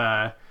giant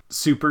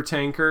super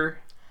tanker.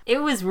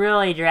 It was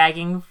really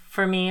dragging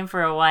for me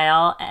for a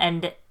while,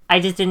 and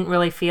I just didn't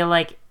really feel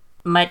like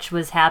much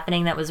was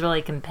happening that was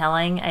really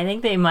compelling. I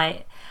think they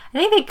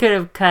could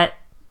have cut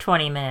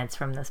 20 minutes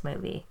from this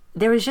movie.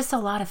 There was just a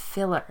lot of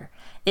filler.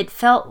 It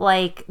felt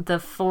like the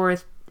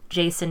fourth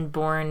Jason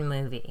Bourne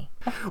movie.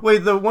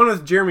 Wait, the one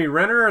with Jeremy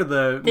Renner or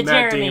the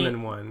Matt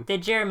Damon one? The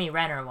Jeremy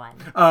Renner one.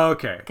 Oh,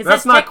 okay. Because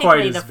that's not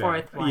quite the as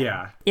fourth bad. one.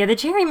 Yeah. Yeah, the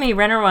Jeremy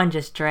Renner one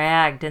just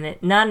dragged, and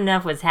not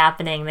enough was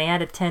happening. They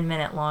had a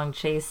 10-minute long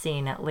chase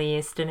scene at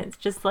least, and it's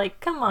just like,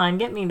 come on,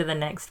 get me to the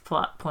next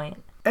plot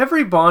point.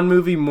 Every Bond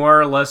movie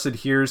more or less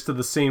adheres to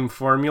the same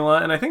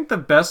formula, and I think the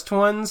best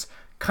ones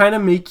kind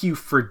of make you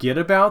forget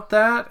about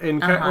that.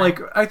 And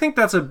I think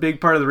that's a big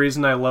part of the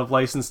reason I love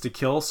License to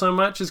Kill so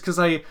much, is because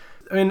I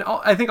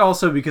think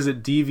also because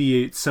it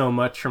deviates so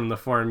much from the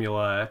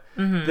formula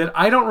that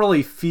I don't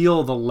really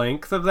feel the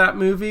length of that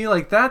movie.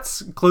 Like,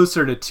 that's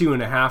closer to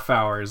 2.5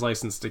 hours,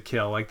 License to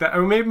Kill. Like that,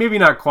 or maybe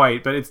not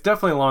quite, but it's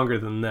definitely longer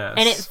than this.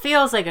 And it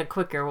feels like a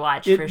quicker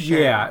watch for sure.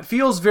 Yeah, it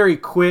feels very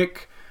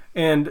quick.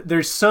 And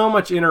there's so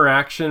much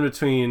interaction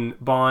between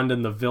Bond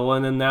and the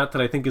villain in that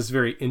I think is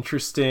very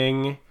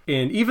interesting.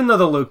 And even though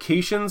the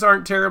locations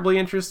aren't terribly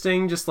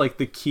interesting, just like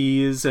the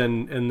Keys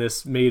and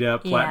this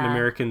made-up Latin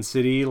American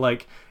city,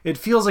 like, it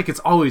feels like it's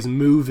always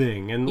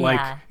moving. And,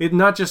 like, it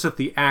not just with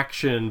the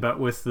action, but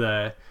with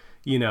the,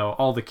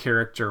 all the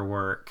character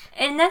work.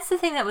 And that's the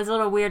thing that was a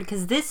little weird,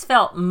 because this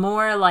felt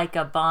more like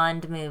a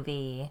Bond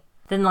movie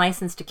than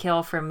License to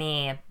Kill for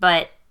me.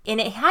 And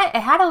it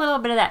had a little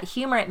bit of that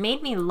humor. It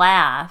made me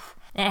laugh.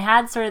 And it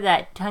had sort of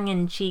that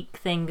tongue-in-cheek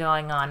thing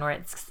going on where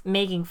it's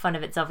making fun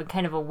of itself and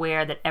kind of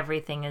aware that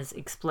everything is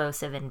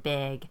explosive and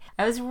big.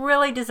 I was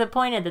really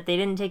disappointed that they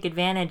didn't take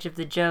advantage of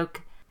the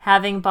joke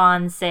having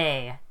Bond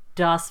say,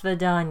 "Das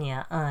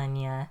Vidanya,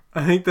 Anya."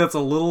 I think that's a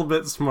little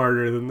bit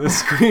smarter than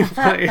this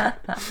screenplay.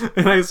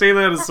 And I say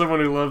that as someone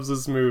who loves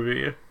this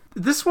movie.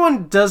 This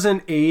one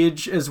doesn't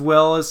age as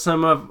well as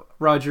some of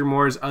Roger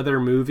Moore's other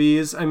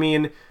movies. I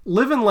mean,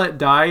 Live and Let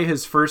Die,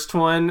 his first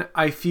one,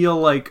 I feel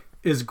like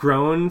is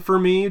grown for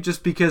me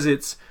just because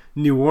it's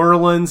New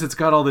Orleans. It's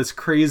got all this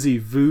crazy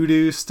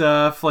voodoo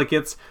stuff. Like,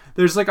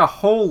 there's like a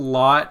whole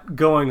lot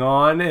going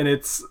on, and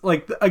it's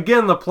like,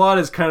 again, the plot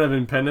is kind of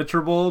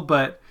impenetrable,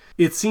 but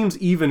it seems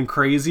even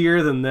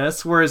crazier than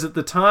this. Whereas at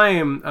the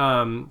time,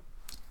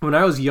 when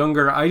I was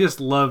younger, I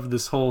just loved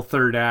this whole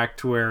third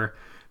act where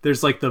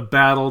there's like the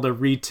battle to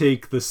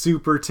retake the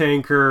super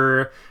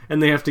tanker,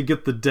 and they have to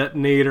get the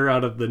detonator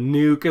out of the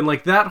nuke, and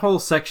like that whole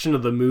section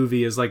of the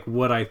movie is like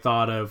what I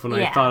thought of when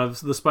I thought of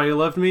The Spy Who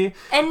Loved Me.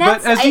 And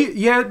that's,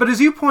 but as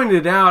you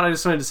pointed out, I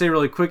just wanted to say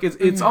really quick,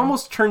 it's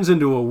almost turns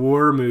into a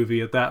war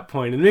movie at that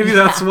point, and maybe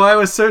that's why I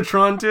was so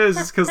drawn to it, is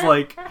just because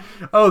like,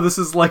 oh, this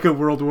is like a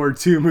World War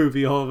II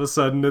movie all of a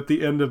sudden at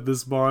the end of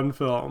this Bond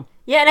film.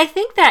 Yeah, and I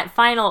think that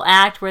final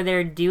act where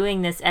they're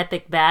doing this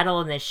epic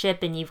battle in the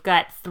ship, and you've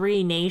got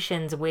 3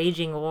 nations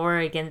waging war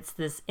against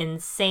this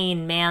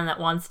insane man that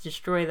wants to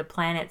destroy the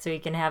planet so he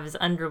can have his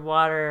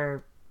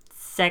underwater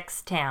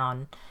sex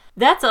town.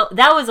 That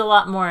was a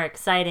lot more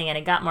exciting, and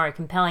it got more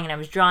compelling, and I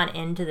was drawn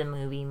into the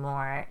movie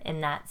more in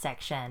that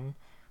section.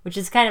 Which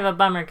is kind of a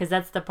bummer, because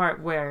that's the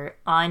part where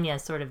Anya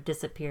sort of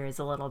disappears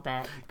a little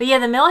bit. But yeah,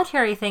 the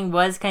military thing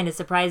was kind of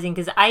surprising,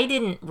 because I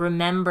didn't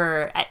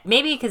remember,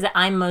 maybe because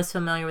I'm most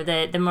familiar with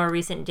the more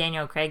recent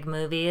Daniel Craig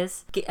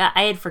movies.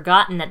 I had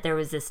forgotten that there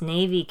was this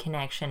Navy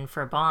connection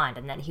for Bond,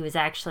 and that he was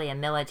actually a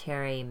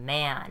military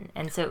man.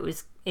 And so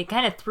it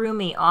kind of threw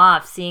me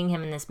off seeing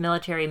him in this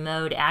military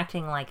mode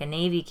acting like a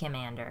Navy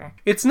commander.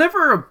 It's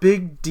never a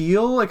big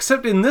deal,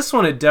 except in this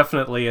one it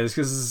definitely is,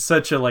 because it's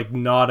such a like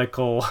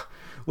nautical,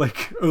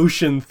 like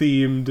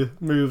ocean-themed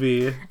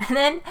movie. And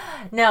then,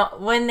 no,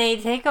 when they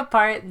take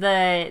apart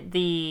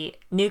the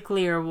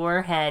nuclear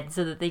warhead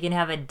so that they can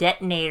have a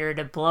detonator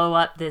to blow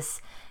up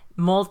this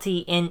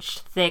multi-inch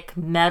thick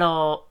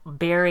metal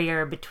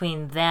barrier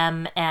between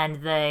them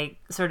and the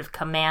sort of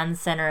command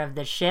center of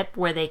the ship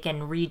where they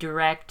can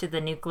redirect the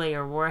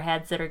nuclear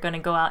warheads that are going to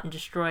go out and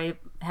destroy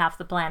half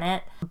the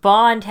planet.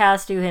 Bond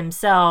has to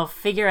himself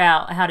figure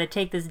out how to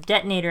take this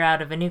detonator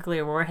out of a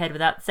nuclear warhead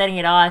without setting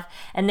it off,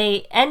 and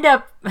it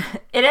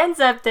ends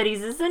up that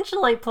he's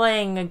essentially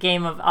playing a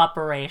game of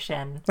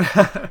Operation.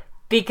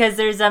 Because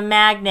there's a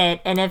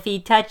magnet, and if he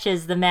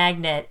touches the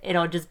magnet,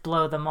 it'll just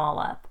blow them all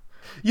up.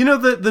 You know,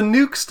 the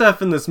nuke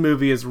stuff in this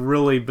movie is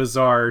really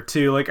bizarre,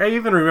 too. Like, I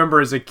even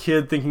remember as a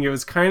kid thinking it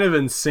was kind of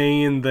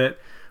insane that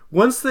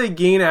once they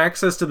gain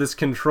access to this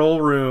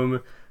control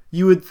room,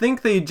 you would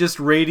think they'd just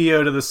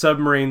radio to the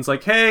submarines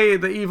like, hey,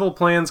 the evil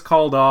plan's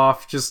called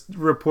off, just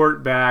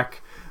report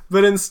back.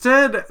 But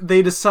instead,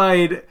 they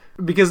decide,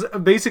 because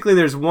basically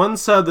there's one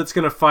sub that's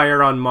going to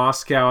fire on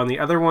Moscow and the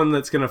other one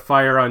that's going to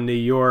fire on New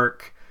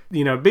York,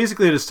 you know,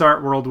 basically to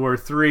start World War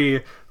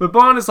III. But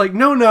Bond is like,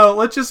 no,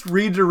 let's just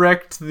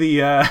redirect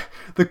the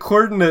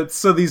coordinates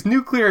so these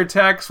nuclear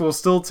attacks will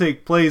still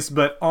take place,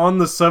 but on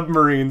the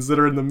submarines that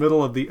are in the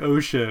middle of the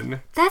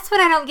ocean. That's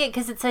what I don't get,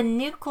 because it's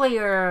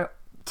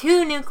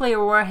two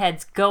nuclear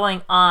warheads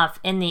going off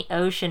in the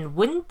ocean.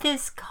 Wouldn't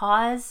this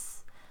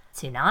cause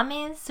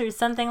tsunamis or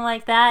something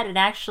like that. It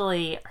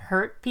actually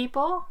hurt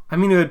people. I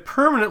mean, it would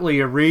permanently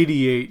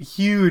irradiate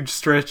huge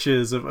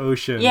stretches of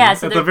ocean, Yeah,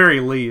 so at the very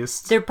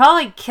least. They're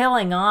probably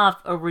killing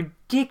off a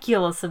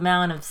ridiculous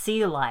amount of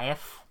sea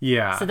life.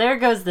 Yeah. So there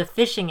goes the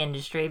fishing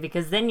industry,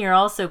 because then you're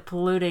also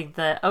polluting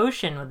the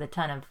ocean with a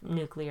ton of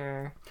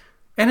nuclear...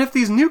 And if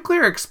these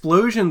nuclear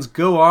explosions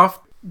go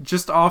off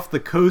just off the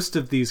coast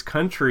of these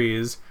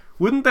countries,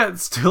 wouldn't that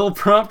still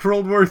prompt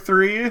World War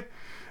III?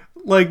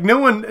 Like, no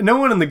one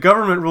in the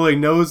government really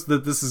knows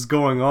that this is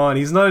going on.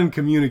 He's not in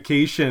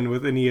communication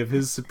with any of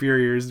his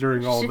superiors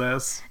during all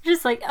this.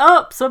 Just like,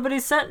 oh, somebody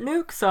sent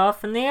nukes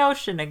off in the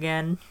ocean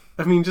again.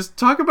 I mean, just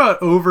talk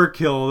about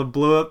overkill to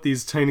blow up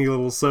these tiny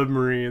little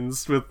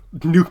submarines with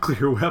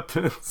nuclear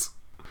weapons.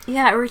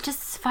 Yeah, or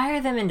just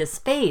fire them into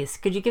space.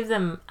 Could you give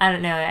them, I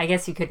don't know, I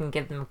guess you couldn't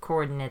give them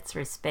coordinates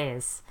for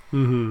space.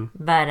 Mm-hmm.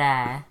 But,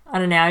 I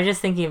don't know, I was just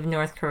thinking of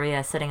North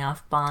Korea setting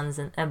off bombs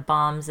in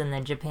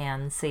the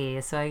Japan Sea.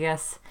 So I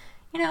guess,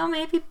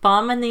 maybe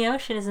bombing the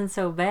ocean isn't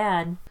so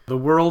bad. The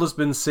world has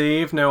been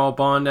saved. Now all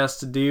Bond has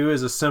to do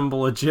is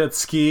assemble a jet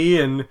ski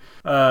and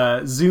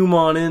zoom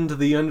on into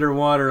the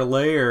underwater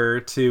layer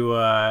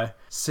to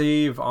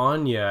save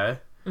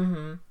Anya.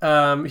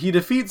 Mm-hmm. He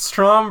defeats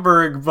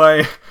Stromberg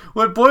by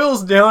what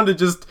boils down to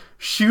just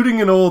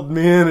shooting an old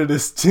man at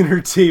his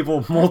dinner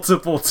table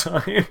multiple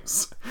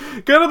times.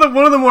 Kind of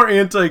one of the more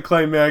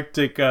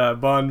anticlimactic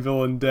Bond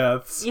villain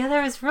deaths. Yeah,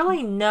 there was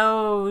really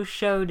no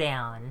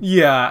showdown.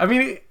 Yeah, I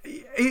mean,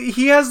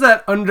 he has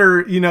that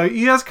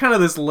he has kind of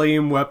this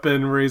lame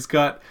weapon where he's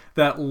got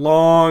that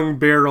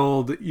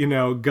long-barreled,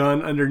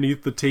 gun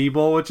underneath the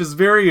table, which is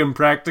very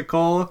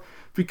impractical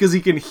because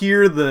he can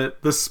hear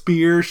the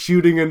spear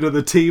shooting under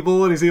the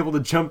table and he's able to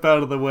jump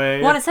out of the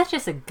way. Well, it's not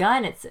just a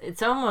gun,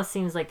 it almost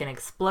seems like an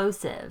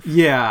explosive.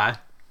 Yeah.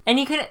 And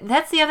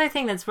that's the other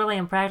thing that's really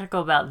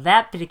impractical about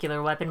that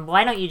particular weapon.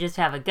 Why don't you just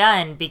have a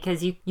gun?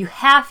 Because you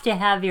have to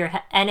have your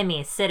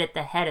enemy sit at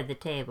the head of the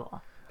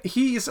table.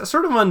 He's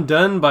sort of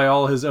undone by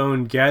all his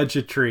own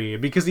gadgetry,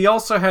 because he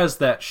also has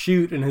that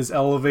chute in his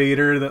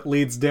elevator that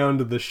leads down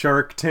to the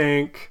shark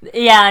tank.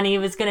 Yeah, and he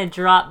was going to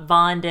drop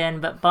Bond in,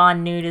 but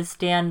Bond knew to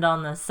stand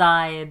on the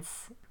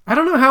sides. I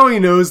don't know how he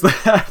knows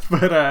that,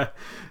 but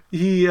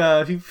he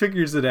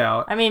figures it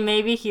out. I mean,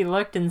 maybe he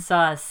looked and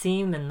saw a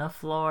seam in the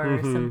floor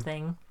or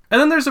something.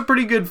 And then there's a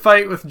pretty good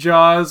fight with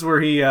Jaws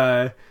where he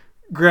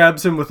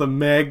grabs him with a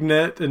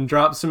magnet and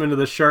drops him into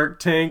the shark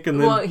tank, and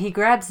then... Well, he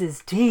grabs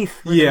his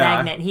teeth with a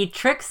magnet. He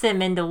tricks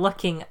him into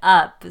looking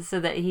up so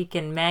that he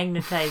can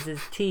magnetize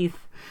his teeth.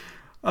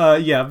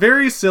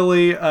 Very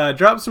silly.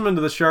 Drops him into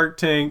the shark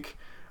tank.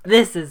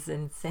 This is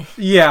insane.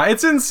 Yeah,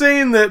 it's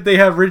insane that they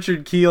have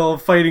Richard Kiel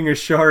fighting a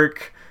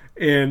shark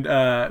and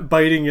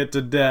biting it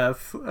to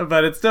death,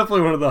 but it's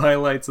definitely one of the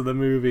highlights of the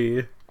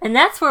movie. And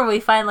that's where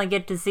we finally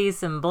get to see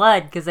some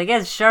blood, because I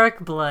guess shark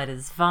blood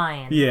is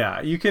fine.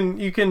 Yeah, you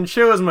can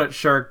show as much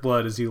shark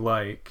blood as you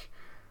like,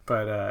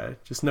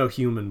 but just no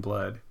human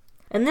blood.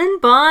 And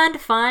then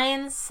Bond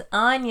finds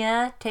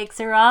Anya, takes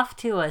her off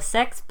to a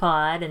sex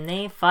pod, and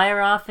they fire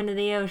off into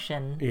the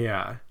ocean.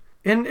 Yeah.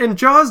 And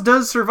Jaws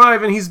does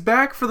survive, and he's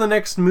back for the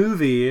next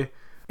movie.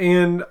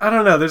 And I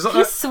don't know,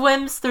 he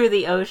swims through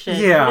the ocean.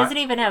 Yeah. He doesn't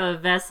even have a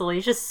vessel.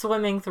 He's just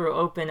swimming through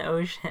open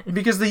ocean.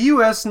 Because the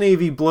U.S.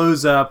 Navy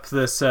blows up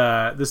this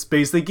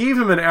base. They gave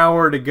him an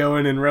hour to go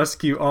in and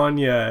rescue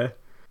Anya,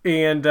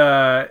 and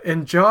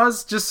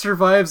Jaws just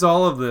survives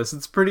all of this.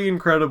 It's pretty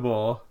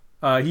incredible.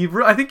 I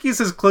think he's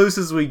as close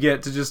as we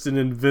get to just an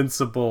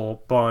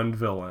invincible Bond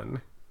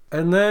villain.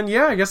 And then,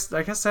 yeah, I guess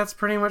that's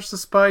pretty much The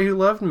Spy Who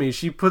Loved Me.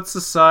 She puts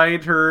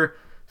aside her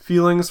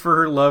feelings for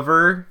her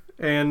lover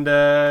and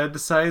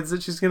decides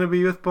that she's going to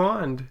be with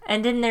Bond.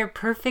 And in their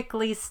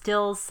perfectly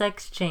still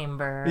sex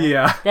chamber.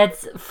 Yeah.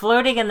 That's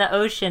floating in the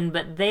ocean,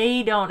 but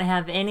they don't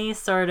have any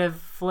sort of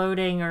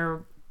floating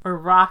or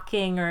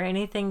rocking or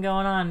anything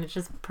going on. It's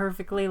just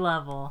perfectly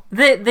level.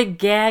 The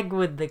gag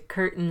with the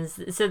curtains.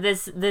 So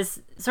this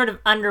sort of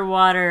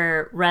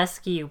underwater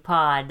rescue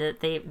pod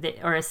that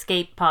or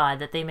escape pod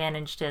that they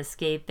managed to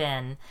escape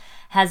in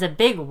has a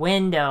big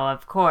window,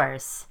 of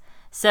course.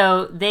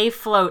 So they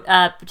float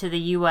up to the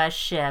U.S.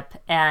 ship,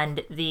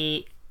 and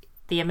the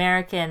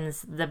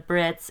Americans, the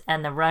Brits,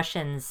 and the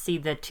Russians see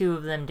the two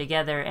of them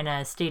together in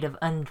a state of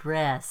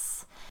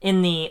undress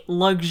in the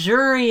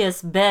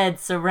luxurious bed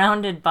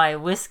surrounded by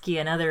whiskey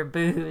and other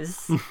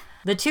booze.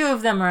 The two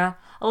of them are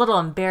a little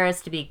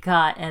embarrassed to be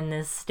caught in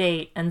this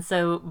state, and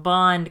so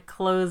Bond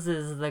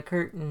closes the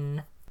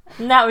curtain.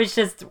 And that was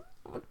just...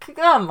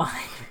 Come on.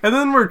 And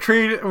then we're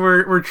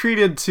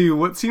treated to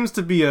what seems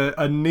to be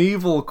a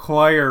naval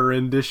choir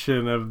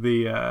rendition of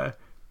the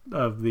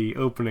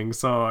opening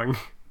song,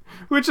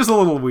 which is a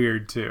little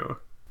weird too.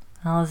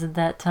 Well, is it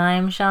that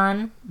time,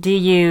 Sean? Do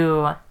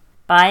you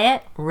buy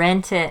it,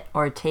 rent it,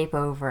 or tape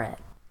over it?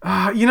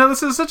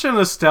 This is such a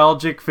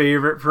nostalgic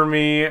favorite for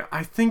me.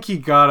 I think you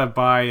gotta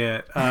buy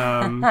it.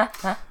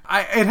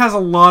 It has a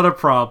lot of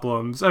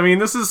problems. I think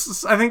this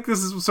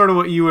is sort of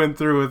what you went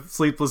through with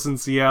Sleepless in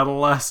Seattle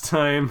last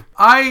time.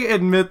 I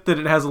admit that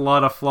it has a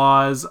lot of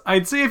flaws.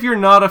 I'd say if you're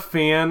not a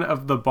fan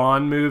of the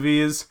Bond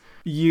movies,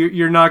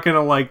 you're not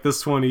gonna like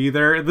this one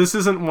either. This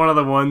isn't one of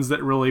the ones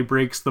that really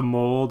breaks the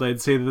mold.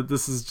 I'd say that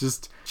this is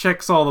just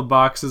checks all the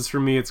boxes for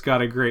me. It's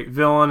got a great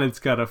villain. It's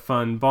got a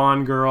fun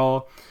Bond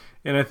girl.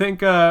 And I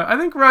think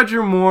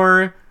Roger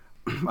Moore,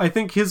 I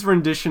think his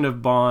rendition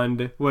of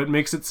Bond, what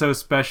makes it so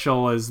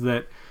special is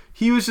that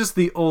he was just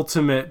the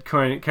ultimate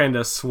kind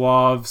of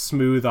suave,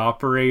 smooth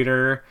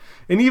operator.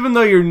 And even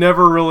though you're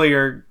never really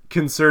are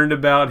concerned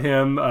about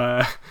him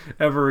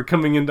ever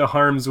coming into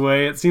harm's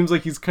way, it seems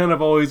like he's kind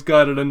of always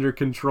got it under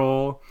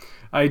control.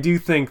 I do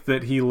think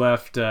that he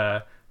left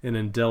an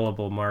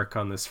indelible mark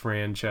on this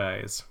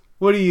franchise.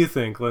 What do you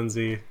think,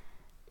 Lindsay?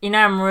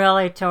 I'm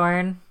really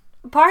torn.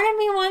 Part of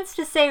me wants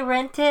to say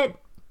rent it,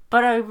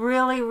 but I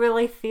really,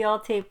 really feel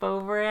tape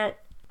over it.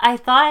 I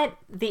thought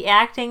the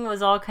acting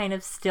was all kind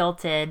of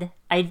stilted.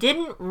 I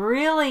didn't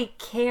really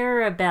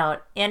care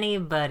about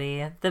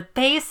anybody. The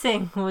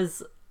pacing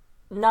was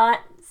not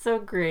so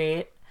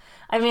great.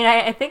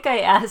 I think I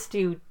asked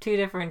you 2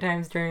 different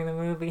times during the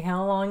movie,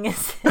 how long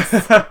is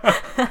this?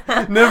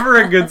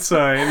 Never a good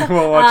sign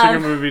while watching a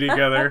movie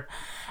together.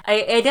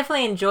 I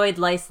definitely enjoyed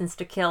License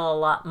to Kill a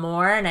lot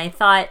more, and I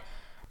thought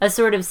a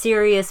sort of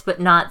serious but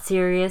not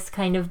serious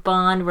kind of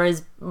Bond,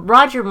 whereas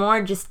Roger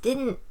Moore just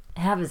didn't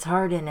have his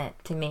heart in it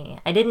to me.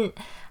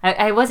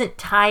 I wasn't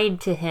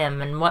tied to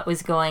him and what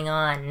was going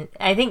on.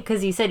 I think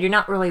because you said you're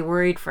not really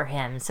worried for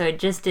him, so it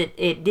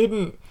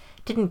didn't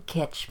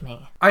catch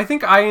me. I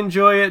think I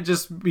enjoy it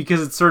just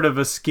because it's sort of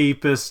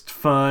escapist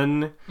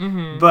fun,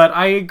 Mm-hmm. but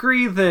I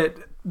agree that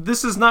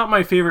this is not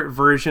my favorite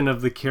version of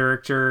the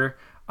character.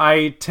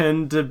 I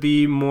tend to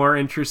be more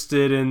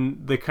interested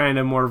in the kind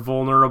of more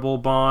vulnerable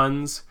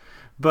Bonds.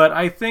 But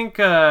I think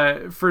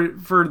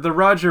for the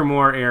Roger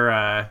Moore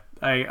era,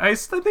 I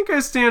think I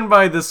stand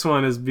by this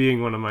one as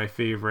being one of my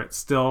favorites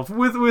still,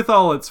 with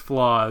all its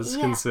flaws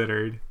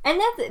considered. And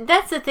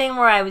that's the thing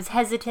where I was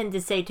hesitant to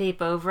say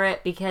tape over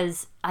it,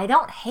 because I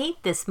don't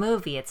hate this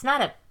movie. It's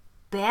not a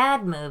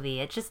bad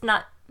movie. It's just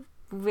not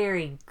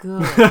very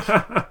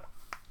good.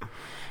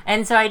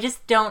 And so I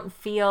just don't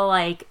feel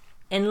like,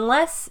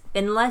 unless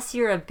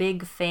you're a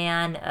big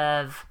fan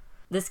of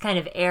this kind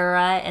of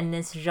era and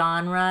this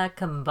genre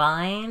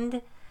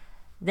combined,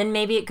 then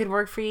maybe it could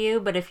work for you.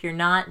 But if you're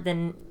not,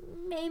 then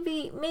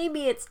maybe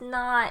it's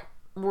not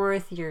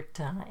worth your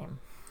time.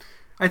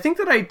 I think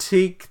that I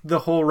take the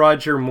whole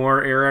Roger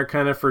Moore era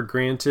kind of for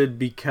granted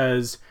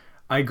because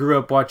I grew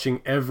up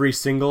watching every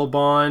single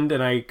Bond,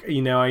 and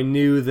I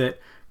knew that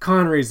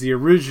Connery's the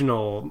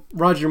original,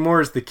 Roger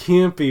Moore's the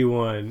campy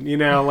one.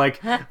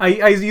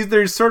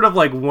 There's sort of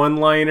like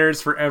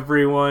one-liners for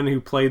everyone who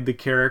played the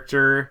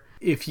character.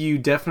 If you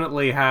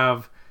definitely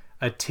have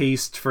a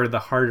taste for the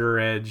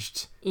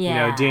harder-edged,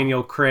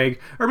 Daniel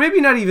Craig, or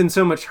maybe not even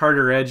so much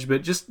harder-edged,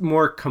 but just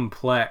more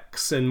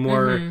complex and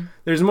more,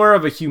 there's more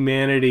of a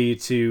humanity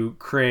to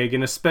Craig,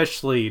 and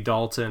especially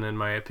Dalton, in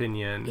my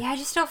opinion. Yeah, I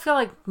just don't feel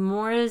like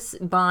Moore's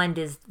Bond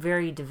is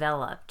very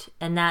developed,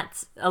 and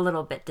that's a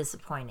little bit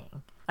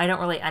disappointing. I don't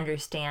really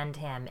understand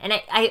him. And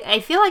I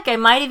feel like I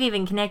might have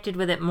even connected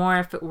with it more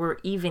if it were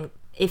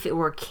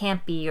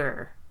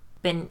campier.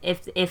 But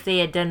if they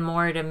had done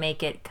more to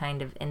make it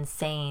kind of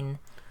insane.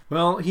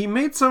 Well, he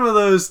made some of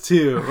those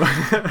too.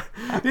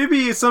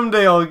 Maybe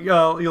someday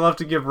you'll have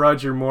to give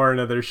Roger Moore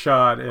another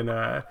shot in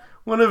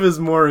one of his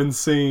more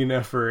insane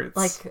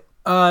efforts.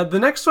 The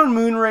next one,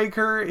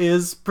 Moonraker,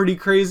 is pretty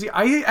crazy.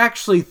 I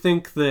actually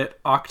think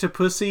that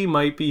Octopussy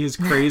might be his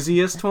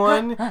craziest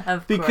one.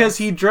 Because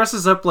he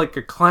dresses up like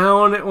a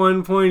clown at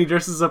one point. He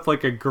dresses up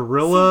like a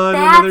gorilla in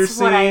another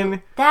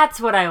scene.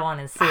 That's what I want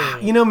to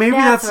see.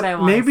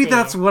 Maybe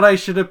that's what I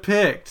should have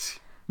picked.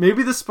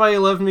 Maybe The Spy Who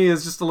Loved Me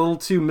is just a little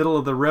too middle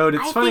of the road.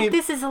 It's funny. I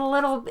think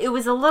it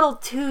was a little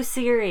too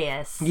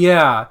serious.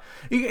 Yeah.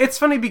 It's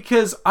funny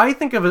because I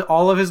think of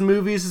all of his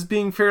movies as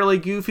being fairly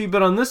goofy,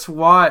 but on this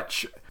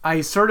watch,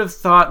 I sort of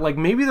thought, like,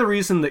 maybe the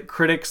reason that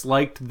critics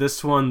liked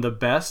this one the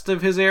best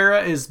of his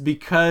era is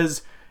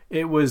because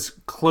it was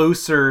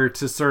closer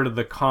to sort of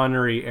the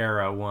Connery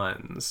era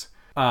ones.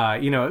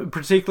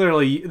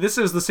 Particularly, this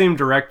is the same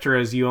director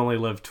as You Only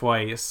Live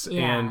Twice,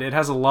 and it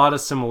has a lot of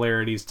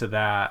similarities to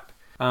that.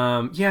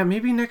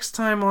 Maybe next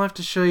time I'll have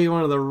to show you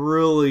one of the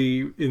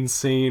really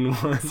insane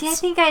ones. See, I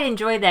think I'd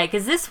enjoy that,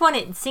 because this one,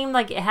 it seemed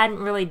like it hadn't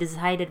really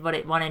decided what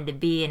it wanted to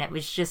be, and it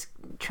was just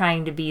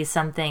trying to be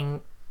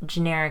something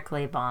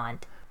generically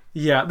Bond.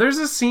 Yeah, there's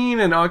a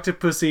scene in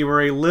Octopussy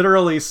where he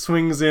literally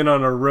swings in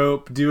on a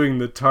rope doing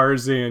the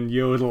Tarzan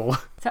yodel.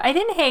 So I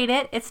didn't hate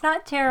it. It's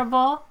not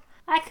terrible.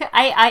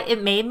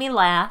 It made me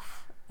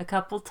laugh a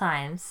couple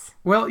times.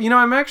 Well,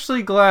 I'm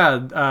actually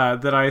glad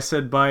that I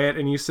said buy it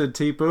and you said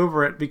tape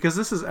over it, because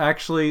this has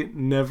actually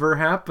never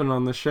happened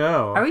on the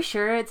show. Are we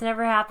sure it's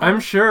never happened? I'm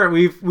sure.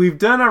 We've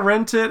done a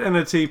rent it and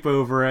a tape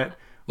over it.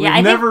 We've I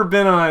think- never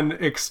been on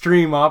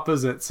extreme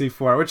opposites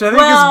before, which I think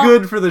Well- is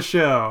good for the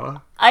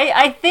show.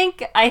 I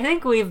think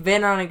we've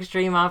been on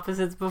extreme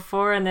opposites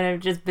before, and then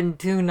I've just been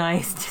too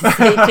nice to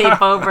say tape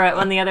over it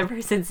when the other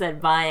person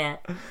said buy it.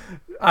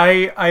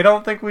 I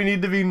don't think we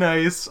need to be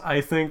nice.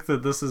 I think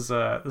that this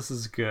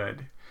is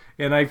good,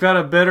 and I've got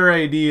a better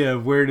idea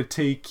of where to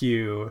take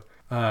you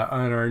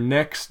on our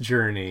next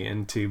journey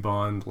into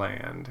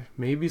Bondland.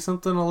 Maybe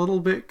something a little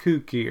bit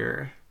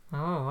kookier. Oh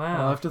I'll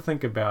wow! have to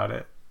think about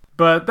it.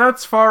 But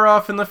that's far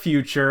off in the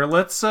future.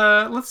 Let's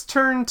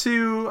turn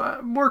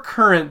to more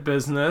current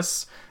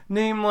business,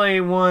 namely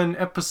one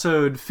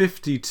episode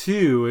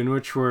 52, in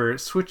which we're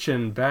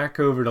switching back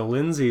over to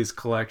Lindsay's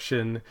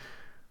collection.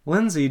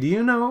 Lindsay, do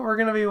you know what we're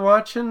going to be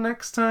watching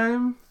next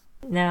time?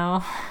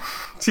 No.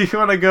 Do you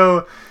want to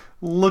go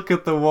look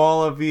at the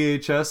wall of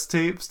VHS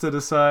tapes to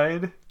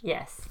decide?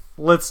 Yes.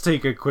 Let's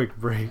take a quick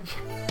break.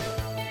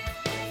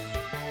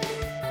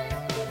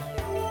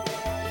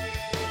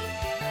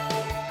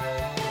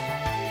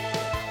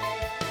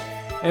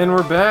 And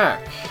we're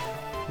back.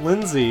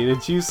 Lindsay,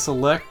 did you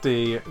select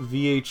a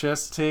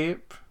VHS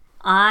tape?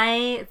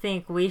 I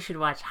think we should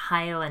watch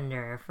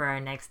Highlander for our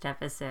next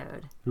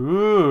episode.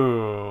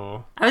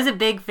 Ooh. I was a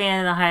big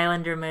fan of the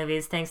Highlander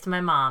movies, thanks to my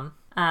mom,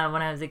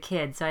 when I was a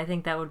kid, so I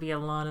think that would be a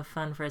lot of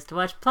fun for us to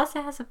watch. Plus,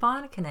 it has a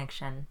Bond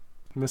connection.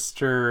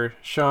 Mr.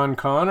 Sean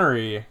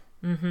Connery.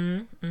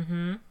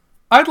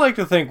 I'd like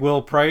to thank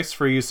Will Price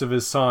for use of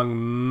his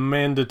song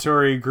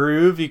Mandatory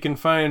Groove. You can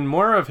find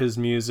more of his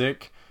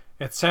music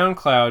at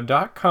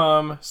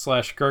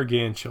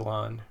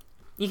soundcloud.com/gargantuan.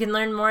 You can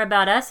learn more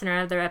about us and our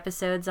other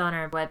episodes on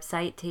our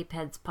website,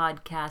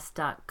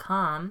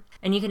 tapeheadspodcast.com.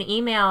 And you can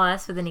email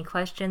us with any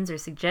questions or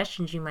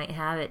suggestions you might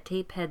have at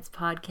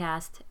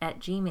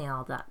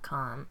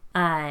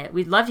tapeheadspodcast@gmail.com.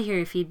 We'd love to hear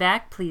your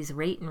feedback. Please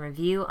rate and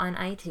review on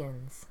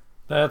iTunes.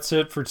 That's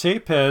it for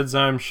Tapeheads.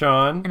 I'm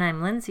Sean. And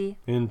I'm Lindsay.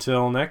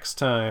 Until next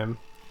time.